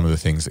around some of the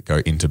things that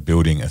go into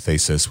building a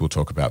thesis. We'll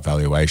talk about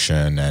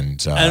valuation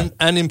and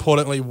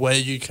importantly, where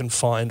you can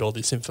find all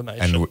this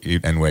information.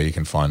 And where you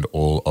can find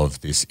all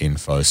of this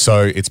info.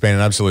 So it's been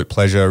an absolute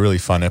pleasure, a really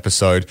fun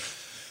episode.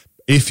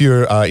 If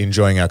you're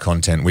enjoying our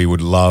content, we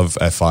would love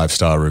a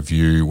 5-star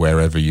review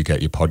wherever you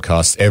get your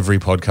podcasts. Every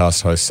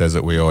podcast host says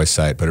it, we always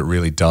say it, but it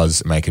really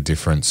does make a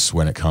difference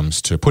when it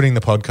comes to putting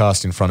the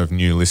podcast in front of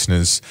new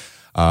listeners.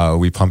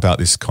 We pump out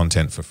this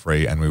content for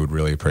free and we would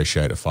really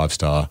appreciate a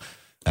 5-star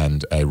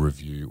and a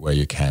review where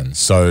you can.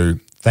 So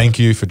thank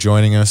you for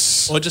joining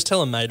us. Or just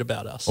tell a mate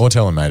about us. Or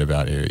tell a mate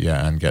about you,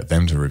 yeah, and get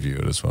them to review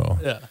it as well.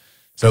 Yeah.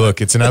 So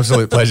look, it's an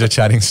absolute pleasure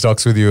chatting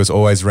stocks with you as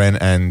always, Ren,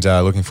 and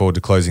looking forward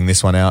to closing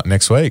this one out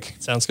next week.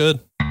 Sounds good.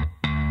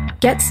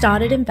 Get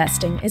Started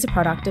Investing is a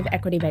product of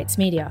Equity Mates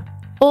Media.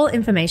 All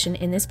information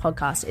in this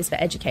podcast is for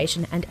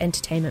education and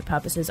entertainment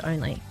purposes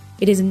only.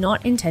 It is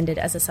not intended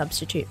as a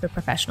substitute for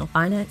professional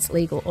finance,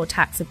 legal, or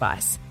tax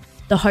advice.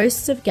 The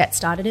hosts of Get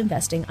Started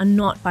Investing are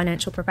not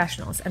financial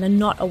professionals and are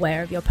not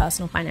aware of your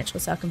personal financial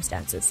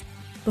circumstances.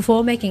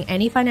 Before making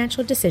any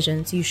financial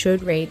decisions, you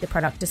should read the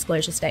product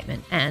disclosure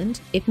statement and,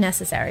 if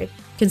necessary,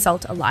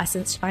 consult a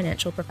licensed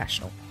financial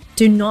professional.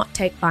 Do not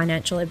take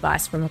financial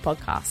advice from a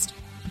podcast.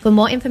 For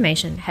more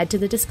information, head to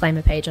the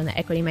disclaimer page on the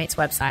Equity Mates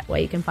website, where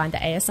you can find the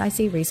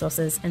ASIC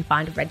resources and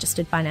find a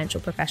registered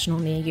financial professional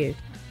near you.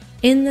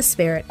 In the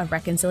spirit of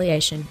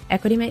reconciliation,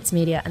 Equity Mates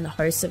Media and the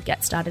hosts of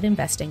Get Started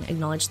Investing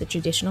acknowledge the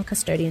traditional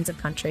custodians of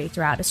country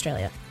throughout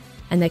Australia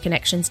and their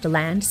connections to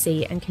land,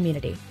 sea, and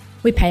community.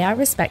 We pay our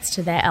respects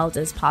to their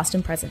elders, past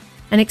and present,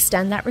 and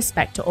extend that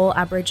respect to all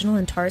Aboriginal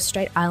and Torres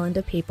Strait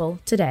Islander people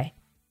today.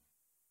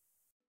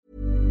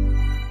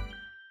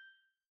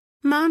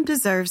 Mom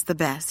deserves the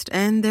best,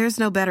 and there's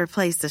no better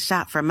place to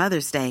shop for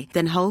Mother's Day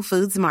than Whole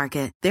Foods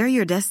Market. They're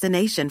your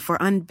destination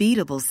for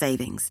unbeatable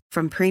savings,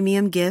 from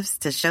premium gifts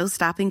to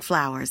show-stopping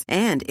flowers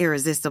and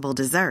irresistible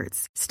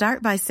desserts.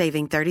 Start by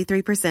saving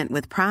 33%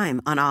 with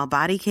Prime on all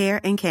body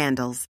care and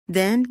candles.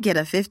 Then get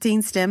a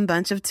 15-stem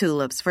bunch of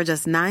tulips for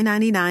just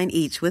 $9.99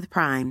 each with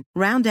Prime.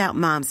 Round out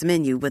Mom's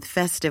menu with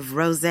festive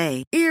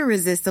rosé,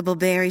 irresistible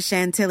berry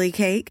chantilly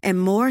cake,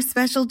 and more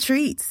special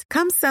treats.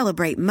 Come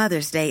celebrate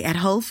Mother's Day at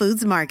Whole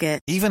Foods Market.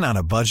 Even on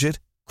a budget,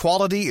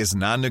 quality is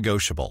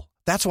non-negotiable.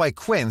 That's why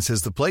Quince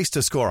is the place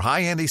to score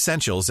high-end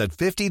essentials at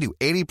 50 to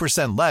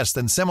 80% less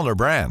than similar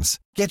brands.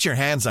 Get your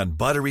hands on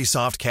buttery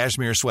soft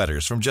cashmere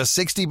sweaters from just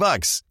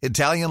 $60,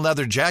 Italian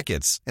leather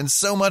jackets, and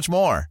so much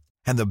more.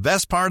 And the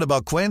best part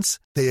about Quince,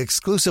 they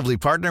exclusively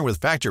partner with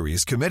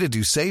factories committed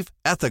to safe,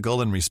 ethical,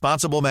 and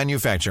responsible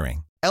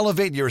manufacturing.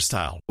 Elevate your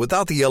style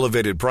without the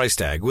elevated price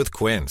tag with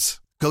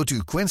Quince. Go to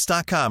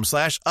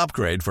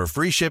quince.com/upgrade for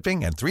free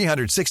shipping and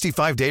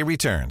 365-day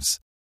returns.